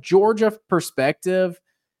from a Georgia perspective,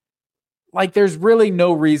 like there's really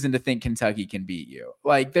no reason to think Kentucky can beat you.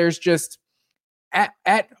 Like there's just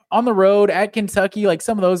on the road at Kentucky, like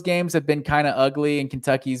some of those games have been kind of ugly and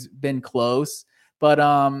Kentucky's been close. But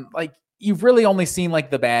like you've really only seen like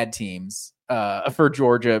the bad teams for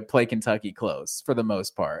Georgia play Kentucky close for the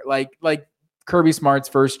most part. Like Kirby Smart's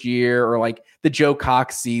first year or like the Joe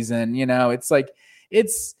Cox season,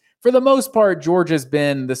 it's for the most part, Georgia's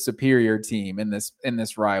been the superior team in this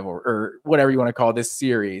rival or whatever you want to call this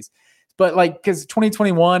series. But like, because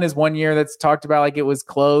 2021 is one year that's talked about like it was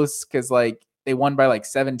close because like they won by like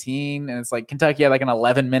 17, and it's like Kentucky had like an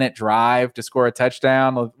 11-minute drive to score a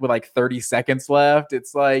touchdown with like 30 seconds left.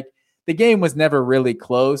 It's like the game was never really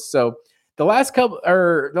close. So the last couple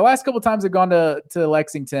times they've gone to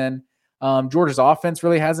Lexington, Georgia's offense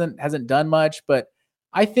really hasn't done much, but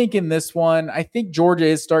I think in this one, I think Georgia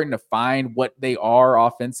is starting to find what they are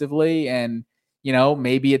offensively, and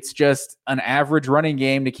maybe it's just an average running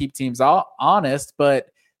game to keep teams honest, but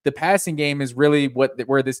the passing game is really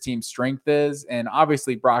where this team's strength is. And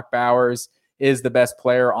obviously Brock Bowers is the best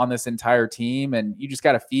player on this entire team, and you just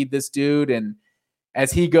got to feed this dude. And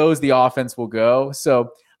as he goes, the offense will go.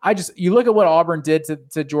 So you look at what Auburn did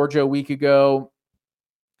to Georgia a week ago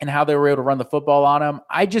and how they were able to run the football on them.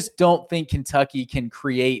 I just don't think Kentucky can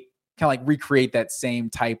recreate that same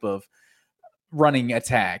type of running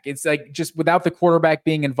attack. It's like just without the quarterback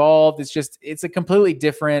being involved, it's a completely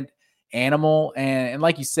different animal. And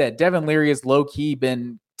like you said, Devin Leary has low key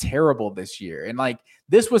been terrible this year. And like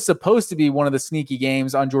this was supposed to be one of the sneaky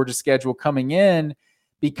games on Georgia's schedule coming in,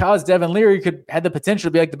 because Devin Leary had the potential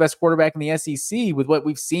to be like the best quarterback in the SEC with what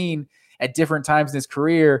we've seen at different times in his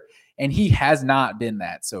career. And he has not been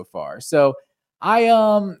that so far. So I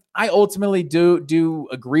ultimately do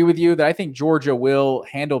agree with you that I think Georgia will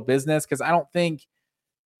handle business, because I don't think,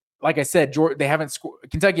 like I said,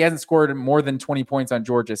 Kentucky hasn't scored more than 20 points on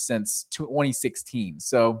Georgia since 2016.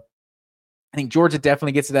 So I think Georgia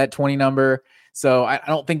definitely gets to that 20 number. So I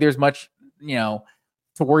don't think there's much, to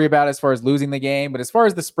worry about as far as losing the game. But as far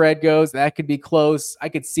as the spread goes, that could be close. I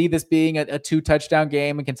could see this being a 2-touchdown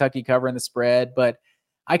game and Kentucky covering the spread. But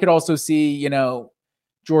I could also see,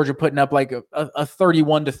 Georgia putting up like a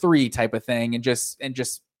 31-3 type of thing and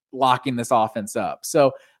just locking this offense up.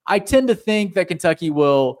 So I tend to think that Kentucky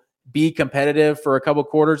will be competitive for a couple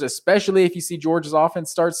quarters, especially if you see Georgia's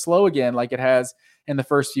offense start slow again, like it has in the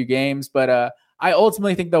first few games. But I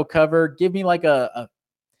ultimately think they'll cover. Give me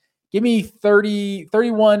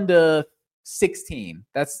 31-16.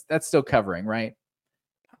 That's still covering, right?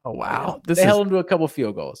 Oh, wow. They held them to a couple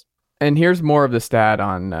field goals. And here's more of the stat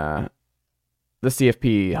on the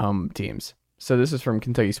CFP home teams. So this is from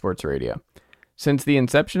Kentucky Sports Radio. Since the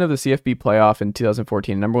inception of the CFP playoff in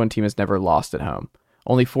 2014, number one team has never lost at home.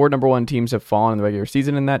 Only 4 number one teams have fallen in the regular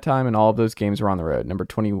season in that time, and all of those games were on the road. Number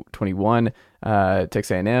 21, Texas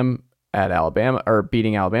A&M at Alabama, or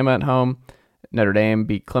beating Alabama at home. Notre Dame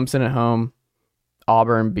beat Clemson at home.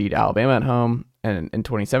 Auburn beat Alabama at home in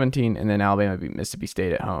 2017, and then Alabama beat Mississippi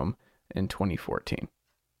State at home in 2014.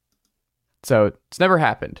 So it's never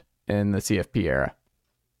happened in the CFP era.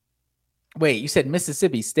 Wait, you said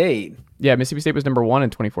Mississippi State? Yeah, Mississippi State was number 1 in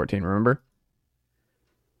 2014, remember?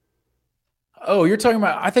 Oh, I thought you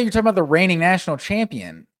were talking about the reigning national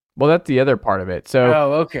champion. Well, that's the other part of it.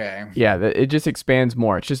 So, okay. Yeah, it just expands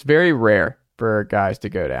more. It's just very rare for guys to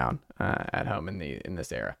go down at home in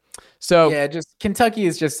this era. So yeah, just Kentucky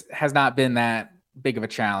has not been that big of a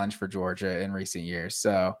challenge for Georgia in recent years.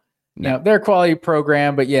 So they're a quality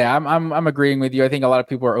program, but yeah, I'm agreeing with you. I think a lot of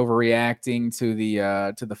people are overreacting to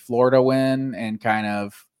the Florida win and kind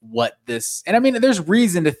of what this. And I mean, there's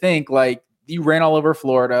reason to think like you ran all over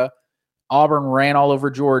Florida. Auburn ran all over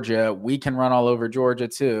Georgia. We can run all over Georgia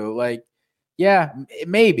too. Like, yeah,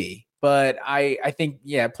 maybe, but I think,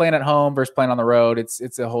 yeah, playing at home versus playing on the road,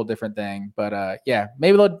 it's a whole different thing. But yeah,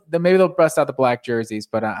 maybe they'll bust out the black jerseys,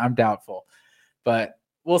 but I'm doubtful. But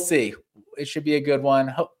we'll see. It should be a good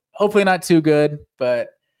one. Hopefully not too good,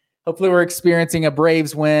 but hopefully we're experiencing a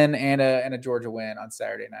Braves win and a Georgia win on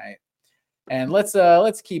Saturday night. And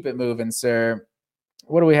let's keep it moving, sir.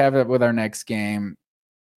 What do we have with our next game?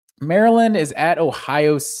 Maryland is at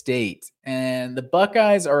Ohio State, and the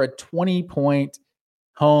Buckeyes are a 20-point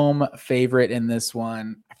home favorite in this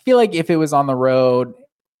one. I feel like if it was on the road,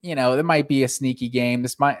 it might be a sneaky game.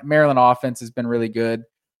 Maryland offense has been really good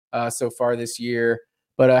so far this year.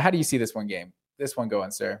 But how do you see this one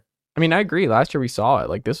going, sir? I mean, I agree. Last year we saw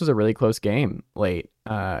it. Like, this was a really close game late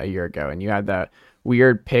a year ago, and you had that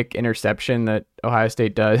weird pick interception that Ohio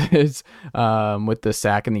State does with the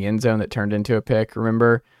sack in the end zone that turned into a pick,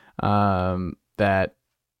 remember? That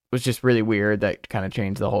was just really weird. That kind of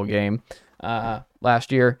changed the whole game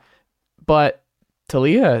last year. But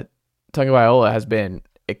Talia Tagovailoa has been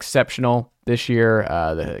exceptional this year.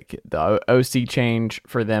 The OC change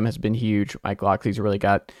for them has been huge. Mike Locksley's really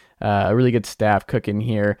got a really good staff cooking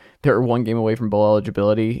here. They're one game away from bowl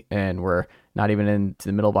eligibility, and we're not even into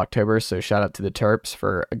the middle of October. So shout out to the Terps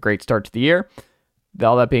for a great start to the year.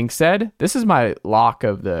 All that being said, this is my lock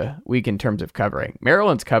of the week in terms of covering.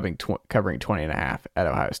 Maryland's covering 20.5 at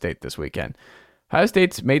Ohio State this weekend. Ohio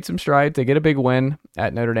State's made some strides. They get a big win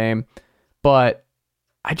at Notre Dame, but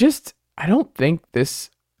I don't think this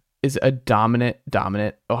is a dominant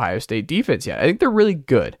Ohio State defense yet. I think they're really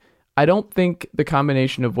good. I don't think the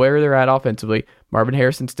combination of where they're at offensively, Marvin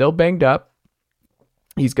Harrison's still banged up.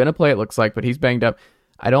 He's going to play, it looks like, but he's banged up.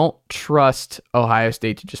 I don't trust Ohio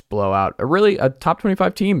State to just blow out a top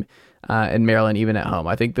 25 team in Maryland, even at home.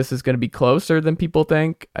 I think this is going to be closer than people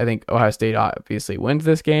think. I think Ohio State obviously wins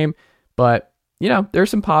this game, but there's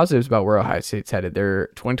some positives about where Ohio State's headed. Their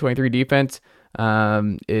 2023 defense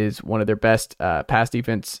is one of their best pass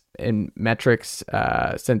defense in metrics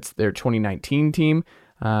since their 2019 team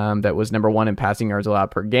that was number 1 in passing yards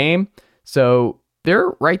allowed per game. So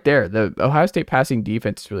they're right there. The Ohio State passing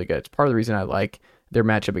defense is really good. It's part of the reason I like their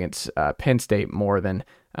matchup against Penn State more than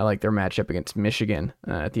I like their matchup against Michigan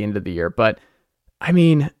at the end of the year. But I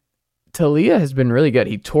mean, Taulia has been really good.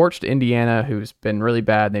 He torched Indiana, who's been really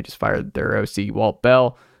bad, and they just fired their OC, Walt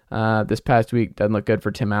Bell, this past week. Doesn't look good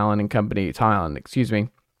for Tom Allen, excuse me.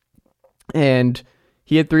 And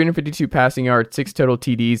he had 352 passing yards, 6 total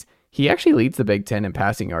TDs. He actually leads the Big Ten in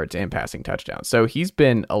passing yards and passing touchdowns. So he's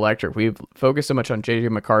been electric. We've focused so much on J.J.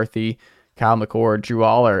 McCarthy, Kyle McCord, Drew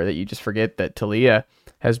Aller, that you just forget that Taulia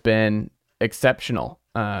has been exceptional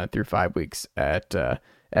through 5 weeks at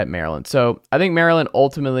Maryland. So I think Maryland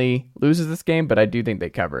ultimately loses this game, but I do think they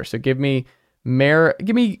cover. So give me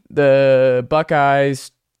the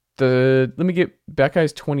Buckeyes. Let me get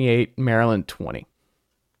Buckeyes 28, Maryland 20.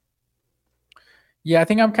 Yeah, I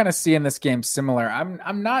think I'm kind of seeing this game similar.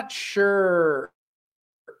 I'm not sure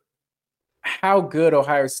how good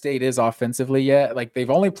Ohio State is offensively yet. Like,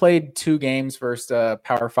 they've only played 2 games versus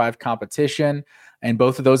Power 5 competition, and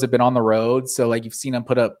both of those have been on the road. So like, you've seen them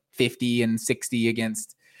put up 50 and 60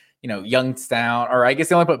 against, Youngstown, or I guess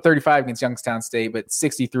they only put up 35 against Youngstown State, but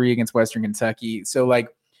 63 against Western Kentucky. So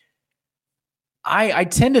like, I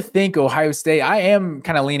tend to think Ohio State, I am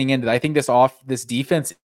kind of leaning into that. I think this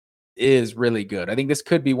defense is really good. I think this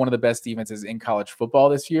could be one of the best defenses in college football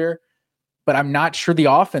this year, but I'm not sure the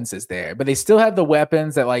offense is there. But they still have the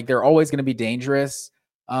weapons that, like, they're always going to be dangerous.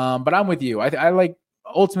 But I'm with you. I like,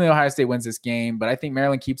 ultimately Ohio State wins this game, but I think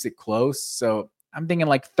Maryland keeps it close. So I'm thinking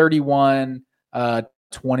like 31,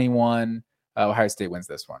 21. Ohio State wins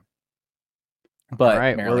this one. But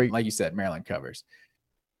right, Maryland, like you said, Maryland covers.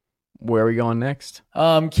 Where are we going next?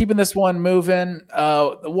 Keeping this one moving.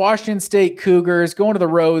 The Washington State Cougars going to the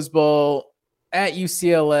Rose Bowl at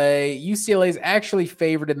UCLA. UCLA is actually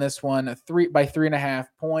favored in this one by 3.5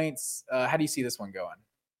 points. How do you see this one going?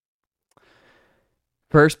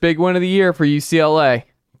 First big win of the year for UCLA.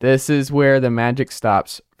 This is where the magic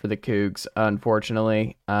stops for the Cougs,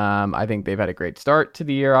 unfortunately. I think they've had a great start to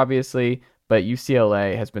the year, obviously, but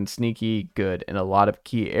UCLA has been sneaky good in a lot of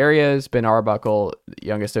key areas. Ben Arbuckle,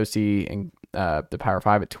 youngest OC in the Power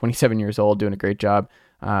 5 at 27 years old, doing a great job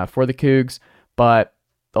for the Cougs. But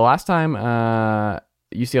the last time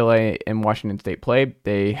UCLA and Washington State played,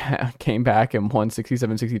 they came back and won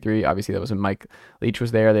 67-63. Obviously, that was when Mike Leach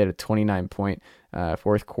was there. They had a 29-point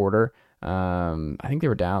fourth quarter. I think they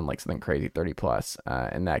were down like something crazy,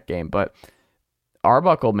 30+ in that game. But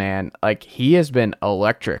Arbuckle, man, like, he has been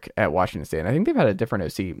electric at Washington State. And I think they've had a different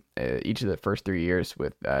OC each of the first 3 years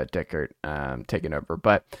with Deckert taking over.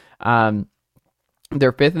 But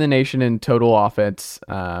they're 5th in the nation in total offense,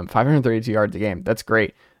 532 yards a game. That's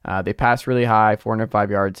great. They pass really high,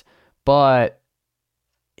 405 yards. But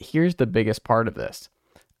here's the biggest part of this.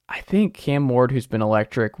 I think Cam Ward, who's been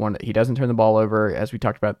electric, he doesn't turn the ball over. As we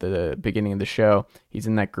talked about at the beginning of the show, he's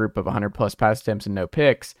in that group of 100+ pass attempts and no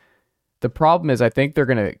picks. The problem is I think they're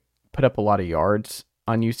going to put up a lot of yards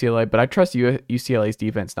on UCLA, but I trust UCLA's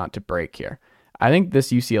defense not to break here. I think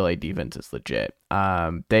this UCLA defense is legit.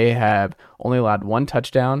 They have only allowed 1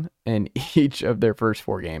 touchdown in each of their first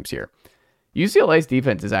 4 games here. UCLA's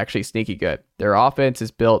defense is actually sneaky good. Their offense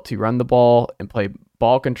is built to run the ball and play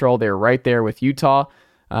ball control. They're right there with Utah,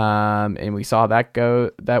 and we saw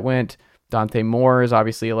that went. Dante Moore is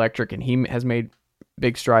obviously electric, and he has made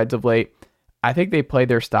big strides of late. I think they play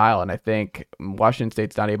their style, and I think Washington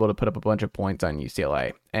State's not able to put up a bunch of points on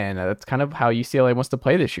UCLA, and that's kind of how UCLA wants to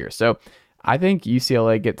play this year. So I think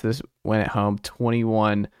UCLA gets this win at home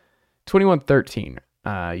 21-13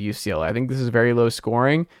 UCLA. I think this is very low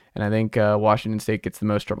scoring, and I think Washington State gets the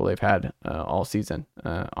most trouble they've had all season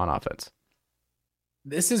on offense.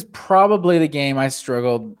 This is probably the game I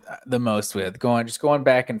struggled the most with, going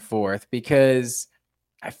back and forth, because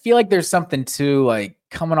I feel like there's something to, like,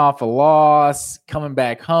 coming off a loss, coming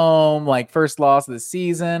back home, like, first loss of the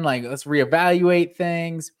season, like, let's reevaluate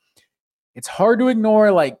things. It's hard to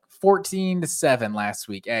ignore, like, 14-7 last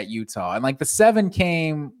week at Utah. And, like, the 7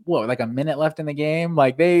 came, like a minute left in the game?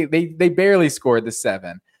 Like, they barely scored the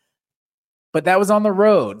 7. but that was on the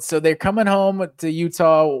road. So they're coming home to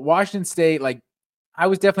Utah. Washington State, like, I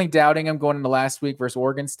was definitely doubting them going into last week versus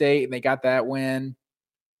Oregon State, and they got that win.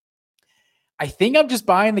 I think I'm just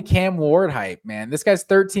buying the Cam Ward hype, man. This guy's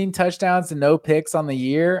 13 touchdowns and no picks on the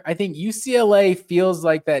year. I think UCLA feels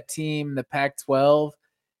like that team in the Pac-12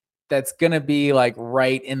 that's going to be like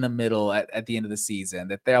right in the middle at the end of the season.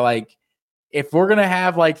 That they're like, if we're going to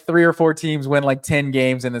have like 3 or 4 teams win like 10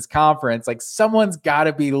 games in this conference, like someone's got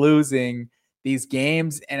to be losing these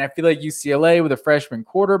games. And I feel like UCLA with a freshman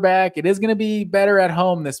quarterback, it is going to be better at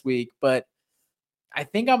home this week, but I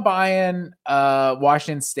think I'm buying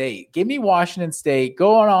Washington State. Give me Washington State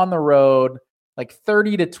going on the road, like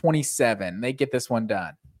 30-27. They get this one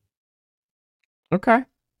done. Okay.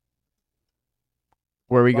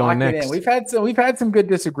 Where are we going next? We've had some good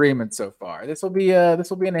disagreements so far. This will be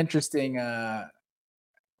an interesting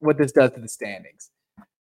what this does to the standings.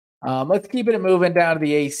 Let's keep it moving down to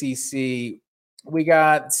the ACC. We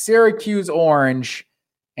got Syracuse Orange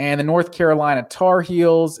and the North Carolina Tar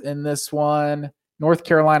Heels in this one. North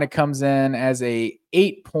Carolina comes in as a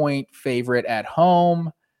 8-point favorite at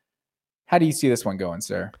home. How do you see this one going,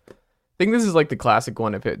 sir? I think this is like the classic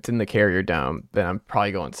one. If it's in the Carrier Dome, then I'm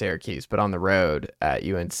probably going Syracuse. But on the road at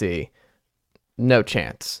UNC, no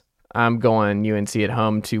chance. I'm going UNC at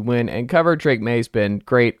home to win and cover. Drake May's been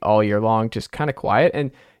great all year long, just kind of quiet.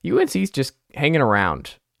 And UNC's just hanging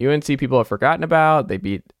around. UNC people have forgotten about. They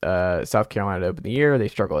beat South Carolina to open the year. They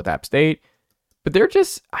struggle with App State. But they're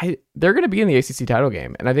going to be in the ACC title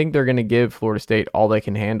game. And I think they're going to give Florida State all they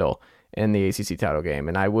can handle in the ACC title game.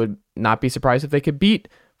 And I would not be surprised if they could beat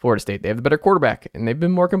Florida State. They have the better quarterback, and they've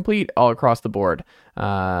been more complete all across the board.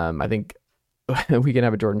 I think we can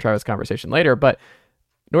have a Jordan Travis conversation later. But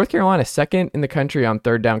North Carolina, second in the country on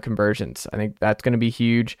third down conversions. I think that's going to be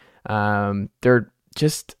huge. They're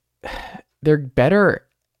better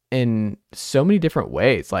in so many different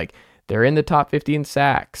ways. Like, they're in the top 50 in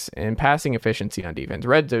sacks and passing efficiency on defense,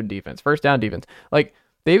 red zone defense, first down defense. Like,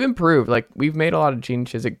 they've improved. Like, we've made a lot of Gene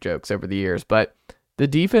Chizik jokes over the years, but the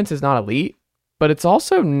defense is not elite, but it's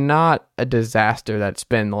also not a disaster that's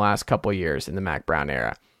been the last couple of years in the Mac Brown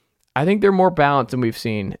era. I think they're more balanced than we've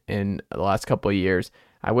seen in the last couple of years.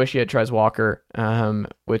 I wish you had Trez Walker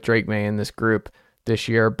with Drake May in this group this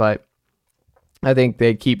year, but I think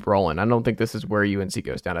they keep rolling. I don't think this is where UNC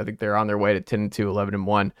goes down. I think they're on their way to 10-2,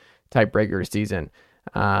 11-1 type regular season.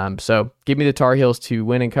 So give me the Tar Heels to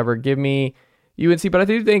win and cover. Give me UNC, but I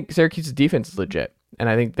do think Syracuse's defense is legit, and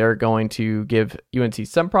I think they're going to give UNC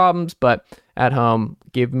some problems, but at home,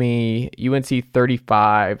 give me UNC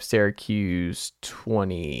 35, Syracuse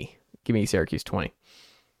 20. Give me Syracuse 20.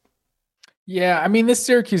 Yeah, I mean, this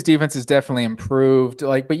Syracuse defense has definitely improved.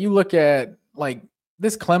 But you look at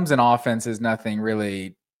this Clemson offense is nothing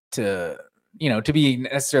really to be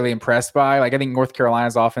necessarily impressed by. I think North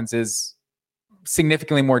Carolina's offense is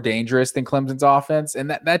significantly more dangerous than Clemson's offense. And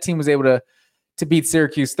that team was able to beat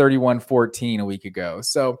Syracuse 31-14 a week ago.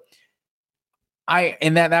 So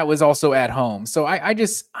that was also at home. So I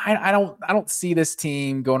don't see this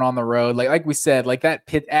team going on the road. Like we said, that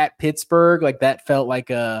at Pittsburgh, that felt like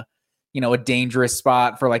a dangerous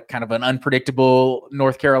spot for kind of an unpredictable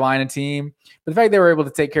North Carolina team. But the fact they were able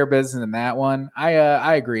to take care of business in that one,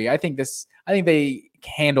 I agree. I think they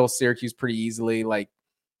handle Syracuse pretty easily,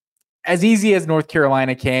 as easy as North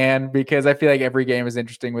Carolina can, because I feel like every game is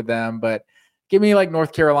interesting with them. But give me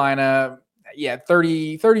North Carolina,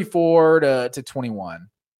 34-21.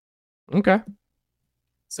 Okay.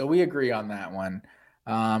 So we agree on that one.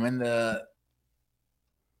 And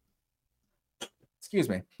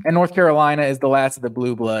North Carolina is the last of the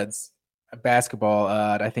Blue Bloods of basketball,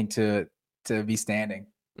 I think, to be standing.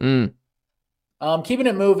 Keeping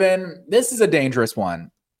it moving. This is a dangerous one.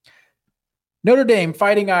 Notre Dame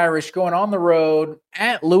Fighting Irish going on the road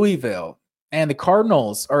at Louisville, and the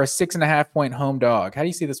Cardinals are a 6.5-point home dog. How do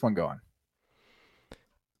you see this one going?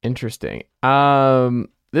 Interesting.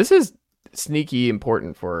 This is sneaky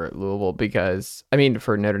important for Louisville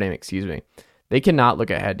for Notre Dame, excuse me. They cannot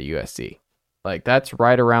look ahead to USC. That's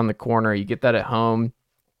right around the corner. You get that at home.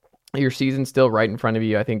 Your season's still right in front of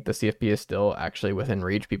you. I think the CFP is still actually within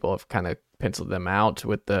reach. People have kind of penciled them out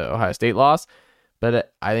with the Ohio State loss,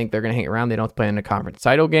 but I think they're going to hang around. They don't play in a conference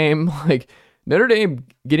title game. Notre Dame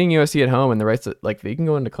getting USC at home and the rest, they can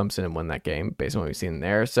go into Clemson and win that game based on what we've seen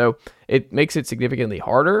there. So it makes it significantly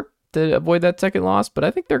harder to avoid that second loss, but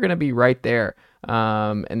I think they're going to be right there.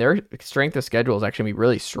 And their strength of schedule is actually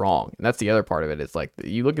really strong. And that's the other part of it. It's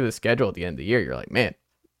you look at the schedule at the end of the year, you're like, man,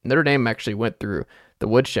 Notre Dame actually went through the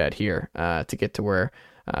woodshed here to get to where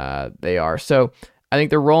they are. So I think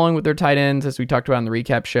they're rolling with their tight ends, as we talked about in the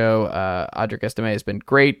recap show. Audric Estime has been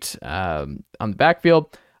great on the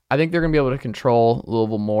backfield. I think they're going to be able to control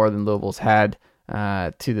Louisville more than Louisville's had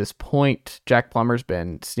to this point. Jack Plummer's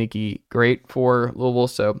been sneaky great for Louisville,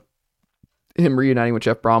 so him reuniting with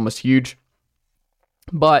Jeff Brom was huge.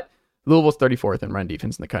 But Louisville's 34th in run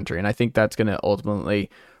defense in the country, and I think that's going to ultimately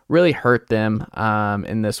really hurt them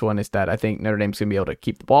in this one. Is that I think Notre Dame's going to be able to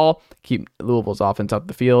keep the ball, keep Louisville's offense off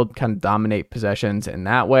the field, kind of dominate possessions in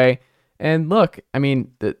that way. And look, I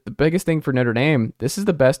mean, the biggest thing for Notre Dame, this is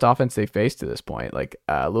the best offense they've faced to this point. Like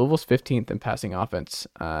Louisville's 15th in passing offense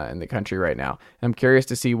in the country right now. And I'm curious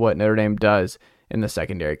to see what Notre Dame does in the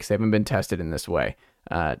secondary because they haven't been tested in this way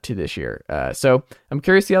to this year. So I'm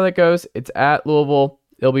curious to see how that goes. It's at Louisville.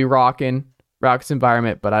 It'll be raucous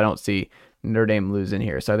environment, but I don't see Notre Dame losing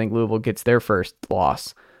here. So I think Louisville gets their first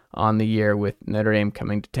loss on the year with Notre Dame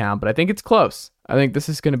coming to town. But I think it's close. I think this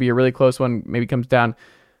is going to be a really close one. Maybe comes down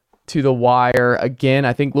to the wire again.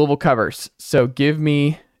 I think Louisville covers. So give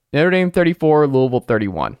me Notre Dame 34, Louisville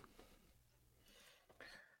 31.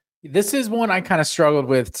 This is one I kind of struggled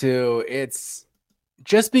with too. It's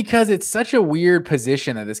just because it's such a weird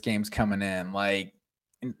position that this game's coming in. Like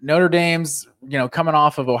Notre Dame's, coming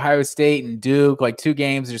off of Ohio State and Duke, like two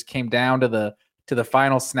games just came down to the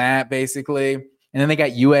final snap basically. And then they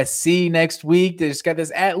got USC next week. They just got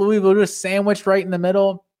this at Louisville just sandwiched right in the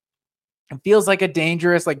middle. It feels like a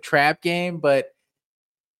dangerous trap game, but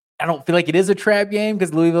I don't feel like it is a trap game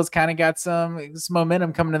because Louisville's kind of got some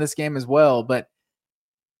momentum coming to this game as well. But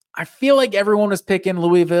I feel like everyone was picking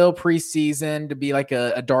Louisville preseason to be like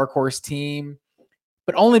a dark horse team,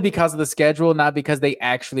 but only because of the schedule, not because they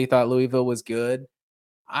actually thought Louisville was good.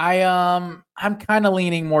 I'm kind of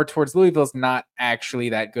leaning more towards Louisville's not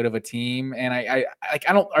actually that good of a team, and I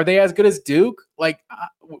don't. Are they as good as Duke?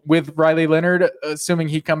 With Riley Leonard, assuming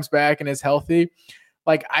he comes back and is healthy,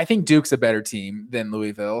 I think Duke's a better team than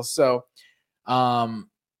Louisville. So, I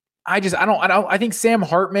think Sam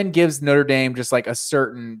Hartman gives Notre Dame just a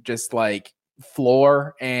certain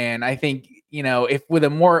floor, and I think if with a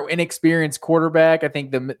more inexperienced quarterback, I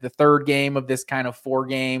think the third game of this kind of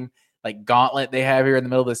 4-game gauntlet they have here in the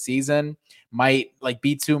middle of the season might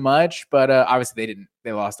be too much, but obviously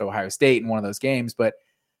they lost to Ohio State in one of those games. But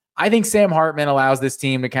I think Sam Hartman allows this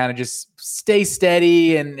team to kind of just stay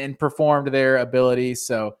steady and perform to their ability.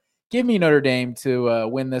 So give me Notre Dame to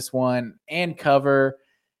win this one and cover.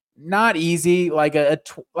 Not easy, like a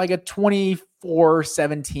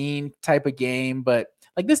 24-17 type of game, but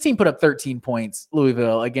this team put up 13 points,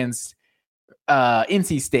 Louisville, against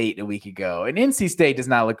NC State a week ago, and NC State does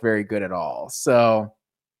not look very good at all. So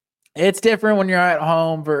it's different when you're at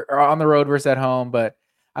home or on the road versus at home, but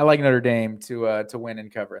I like Notre Dame to win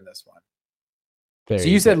and cover in this one. So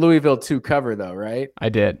you said Louisville to cover though, right? I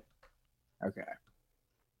did. Okay.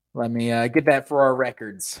 Let me get that for our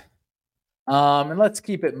records. And let's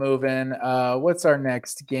keep it moving. What's our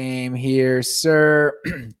next game here, sir?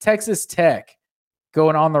 Texas Tech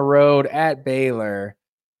going on the road at Baylor.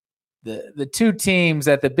 The two teams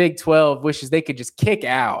that the Big 12 wishes they could just kick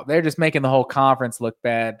out. They're just making the whole conference look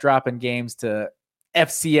bad, dropping games to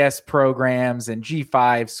FCS programs and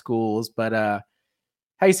G5 schools. But how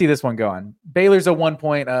you see this one going? Baylor's a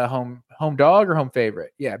 1-point home dog or home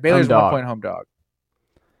favorite? Yeah, Baylor's 1-point home dog.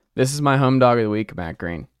 This is my home dog of the week, Matt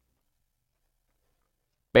Green.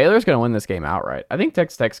 Baylor's going to win this game outright. I think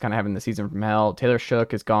Texas Tech's kind of having the season from hell. Taylor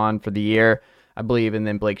Shook is gone for the year, I believe, and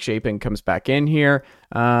then Blake Shapen comes back in here,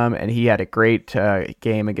 and he had a great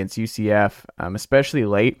game against UCF, especially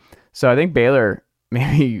late. So I think Baylor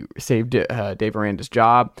maybe saved Dave Aranda's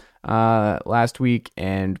job last week,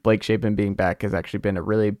 and Blake Shapen being back has actually been a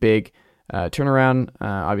really big turnaround.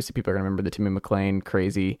 Obviously, people are going to remember the Timmy McClain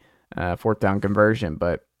crazy 4th down conversion,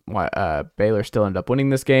 but Baylor still ended up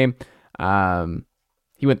winning this game.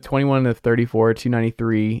 He went 21 of 34,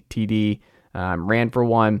 293 TD, ran for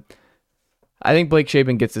one. I think Blake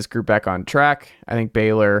Shapen gets this group back on track. I think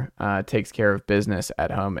Baylor takes care of business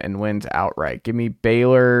at home and wins outright. Give me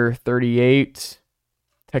Baylor 38,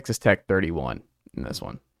 Texas Tech 31 in this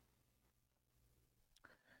one.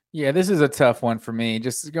 Yeah, this is a tough one for me.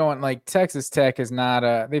 Just going Texas Tech is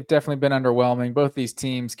not they've definitely been underwhelming. Both these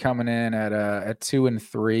teams coming in at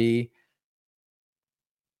 2-3.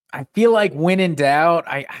 I feel like when in doubt,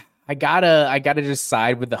 I gotta just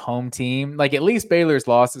side with the home team. At least Baylor's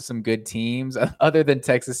lost to some good teams other than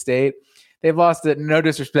Texas State. They've lost it. No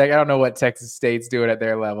disrespect. I don't know what Texas State's doing at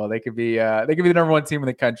their level. They could be the number 1 team in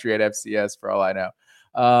the country at FCS for all I know.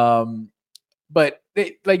 But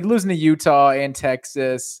they losing to Utah and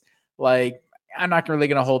Texas, I'm not really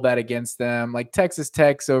gonna hold that against them. Texas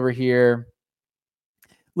Tech's over here.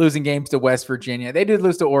 losing games to West Virginia. They did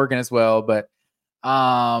lose to Oregon as well, but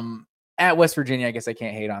at West Virginia, I guess I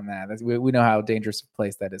can't hate on that. We know how dangerous a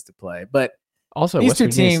place that is to play. But Also, these West two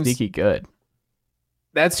Virginia's teams, sneaky good.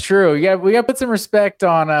 That's true. Yeah, we got to put some respect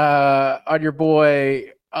on your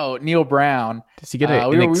boy. Oh, Neil Brown. Does he get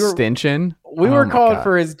an extension? We were called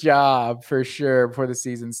for his job for sure before the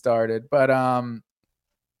season started, but I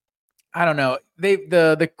don't know.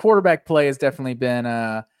 The quarterback play has definitely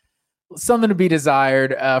been something to be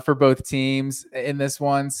desired for both teams in this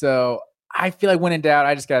one. So I feel like when in doubt,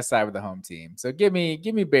 I just gotta side with the home team. So give me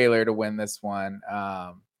Baylor to win this one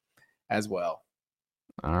as well.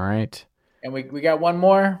 All right. And we got one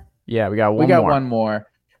more. Yeah, we got one more.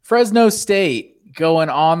 Fresno State going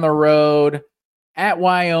on the road at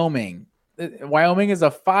Wyoming. Wyoming is a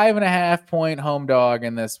 5.5-point home dog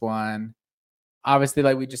in this one. Obviously,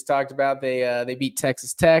 like we just talked about, they beat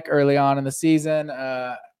Texas Tech early on in the season.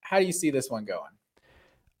 How do you see this one going?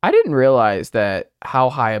 I didn't realize that how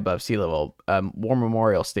high above sea level War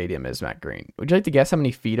Memorial Stadium is, Matt Green. Would you like to guess how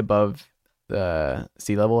many feet above the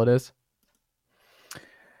sea level it is?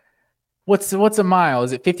 What's a mile?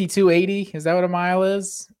 Is it 5280? Is that what a mile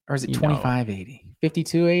is? Or is it 2580?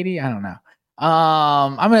 5280? I don't know.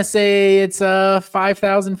 I'm going to say it's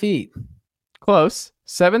 5,000 feet. Close.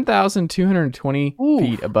 7,220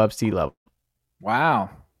 feet above sea level. Wow.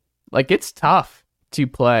 Like, it's tough to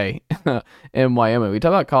play in Wyoming. We talk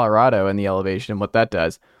about Colorado and the elevation and what that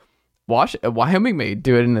does. Wyoming may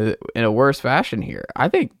do it in a worse fashion here. I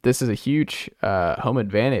think this is a huge home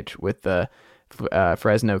advantage with the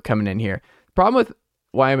Fresno coming in here. Problem with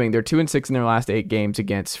Wyoming, they're 2-6 in their last 8 games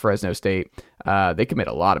against Fresno State. They commit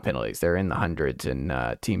a lot of penalties. They're in the hundreds in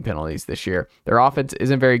team penalties this year. Their offense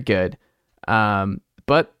isn't very good,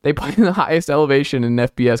 but they play in the highest elevation in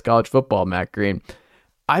FBS college football, Matt Green.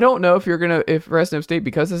 I don't know if Fresno State,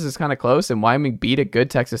 because this is kind of close and Wyoming beat a good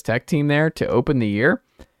Texas Tech team there to open the year,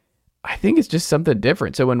 I think it's just something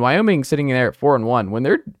different. So when Wyoming's sitting there at 4-1, when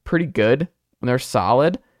they're pretty good, when they're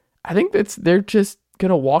solid, I think they're just going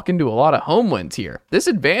to walk into a lot of home wins here. This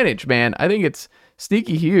advantage, man, I think it's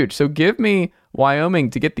sneaky huge. So give me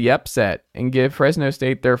Wyoming to get the upset and give Fresno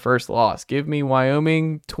State their first loss. Give me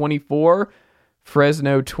Wyoming 24,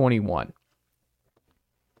 Fresno 21.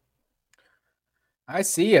 I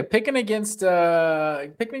see you picking against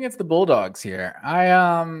the Bulldogs here.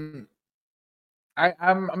 I'm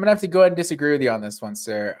gonna have to go ahead and disagree with you on this one,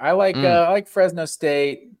 sir. I like Fresno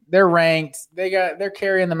State. They're ranked. They're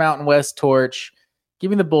carrying the Mountain West torch. Give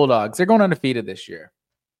me the Bulldogs. They're going undefeated this year.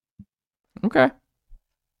 Okay.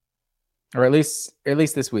 Or at least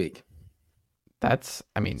this week. That's,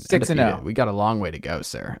 6-0. We got a long way to go,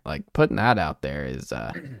 sir. Like, putting that out there is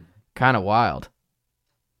kind of wild.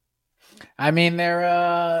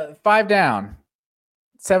 They're 5 down,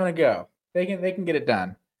 7 to go. They can get it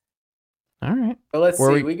done. All right. But let's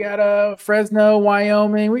see. We got Fresno,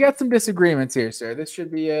 Wyoming. We got some disagreements here, sir. This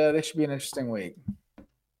should be an interesting week.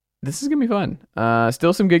 This is gonna be fun.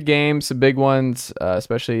 Still some good games, some big ones,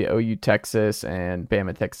 especially OU Texas and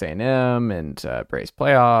Bama Texas A&M and Braves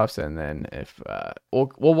playoffs. And then if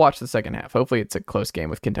we'll watch the second half. Hopefully it's a close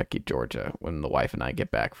game with Kentucky Georgia when the wife and I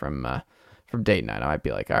get back from date night. I might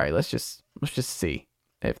be like, all right, let's just see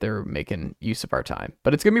if they're making use of our time.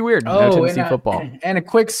 But it's gonna be weird. No Tennessee football. And a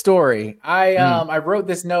quick story. I wrote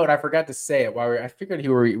this note and I forgot to say it while I figured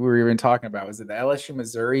we were even talking about. Was it the LSU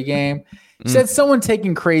Missouri game? You said someone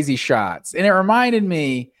taking crazy shots, and it reminded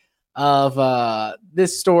me of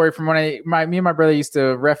this story from when me and my brother used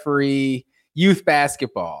to referee youth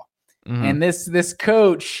basketball. And this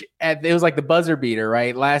coach it was like the buzzer beater,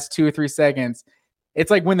 right? Last 2 or 3 seconds. It's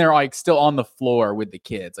like when they're like still on the floor with the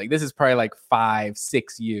kids. Like this is probably like 5,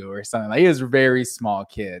 6U or something. Like it was very small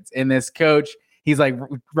kids. And this coach, he's like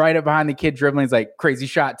right up behind the kid dribbling. He's like, crazy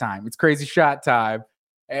shot time. It's crazy shot time.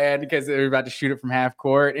 And because they were about to shoot it from half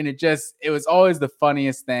court. And it was always the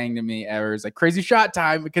funniest thing to me ever. It's like crazy shot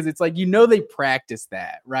time because it's like, they practice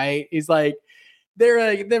that, right? He's like,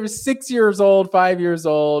 they're 6 years old, 5 years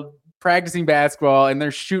old, practicing basketball, and they're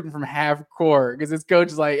shooting from half court because this coach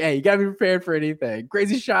is like, hey, you got to be prepared for anything.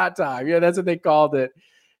 Crazy shot time. That's what they called it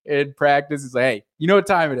in practice. It's like, hey, you know what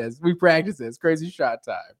time it is. We practice this. Crazy shot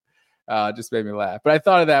time. Just made me laugh. But I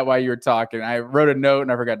thought of that while you were talking. I wrote a note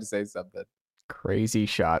and I forgot to say something. Crazy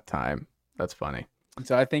shot time. That's funny.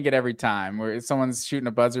 So I think it every time where someone's shooting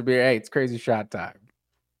a buzzer beater, hey, it's crazy shot time.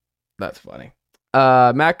 That's funny.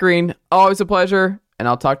 Matt Green, always a pleasure. And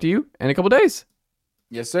I'll talk to you in a couple days.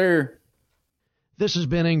 Yes, sir. This is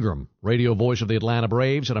Ben Ingram, radio voice of the Atlanta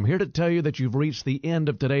Braves, and I'm here to tell you that you've reached the end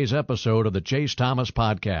of today's episode of the Chase Thomas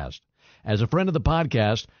Podcast. As a friend of the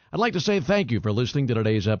podcast, I'd like to say thank you for listening to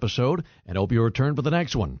today's episode and hope you return for the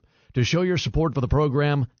next one. To show your support for the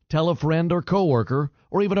program, tell a friend or coworker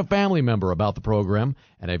or even a family member about the program.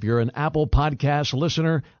 And if you're an Apple Podcast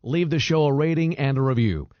listener, leave the show a rating and a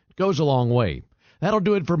review. It goes a long way. That'll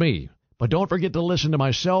do it for me. But don't forget to listen to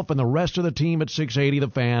myself and the rest of the team at 680 The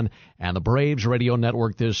Fan and the Braves Radio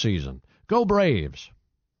Network this season. Go Braves!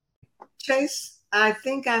 Chase, I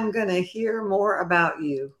think I'm going to hear more about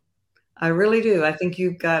you. I really do. I think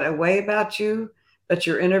you've got a way about you that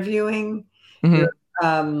you're interviewing, your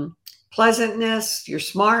pleasantness, you're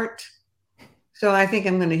smart. So I think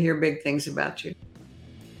I'm going to hear big things about you.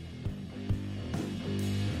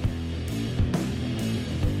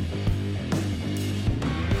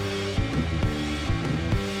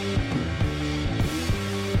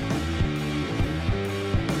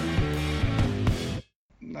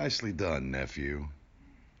 Nicely done, nephew.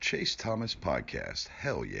 Chase Thomas Podcast.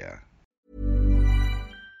 Hell yeah.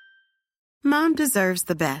 Mom deserves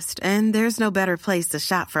the best, and there's no better place to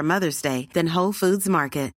shop for Mother's Day than Whole Foods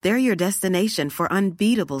Market. They're your destination for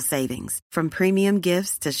unbeatable savings, from premium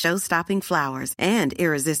gifts to show-stopping flowers and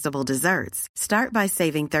irresistible desserts. Start by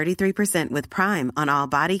saving 33% with Prime on all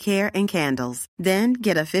body care and candles. Then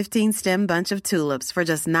get a 15-stem bunch of tulips for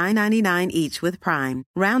just $9.99 each with Prime.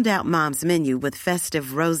 Round out Mom's menu with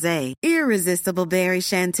festive rosé, irresistible berry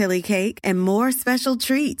chantilly cake, and more special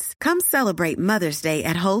treats. Come celebrate Mother's Day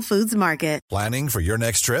at Whole Foods Market. Planning for your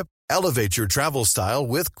next trip? Elevate your travel style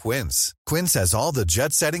with Quince. Quince has all the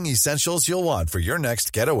jet-setting essentials you'll want for your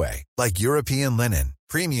next getaway, like European linen,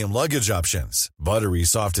 premium luggage options, buttery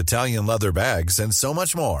soft Italian leather bags, and so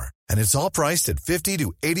much more. And it's all priced at 50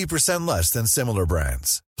 to 80% less than similar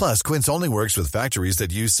brands. Plus, Quince only works with factories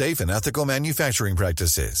that use safe and ethical manufacturing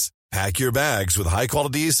practices. Pack your bags with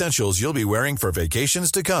high-quality essentials you'll be wearing for vacations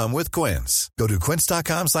to come with Quince. Go to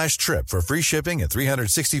quince.com/trip for free shipping and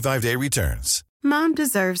 365-day returns. Mom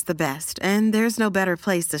deserves the best, and there's no better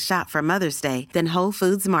place to shop for Mother's Day than Whole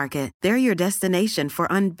Foods Market. They're your destination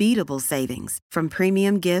for unbeatable savings, from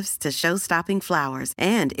premium gifts to show-stopping flowers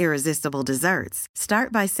and irresistible desserts.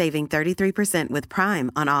 Start by saving 33% with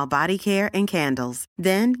Prime on all body care and candles.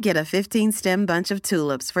 Then get a 15-stem bunch of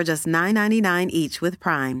tulips for just $9.99 each with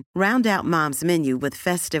Prime. Round out Mom's menu with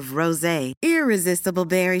festive rosé, irresistible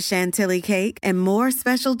berry chantilly cake, and more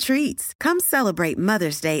special treats. Come celebrate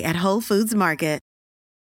Mother's Day at Whole Foods Market.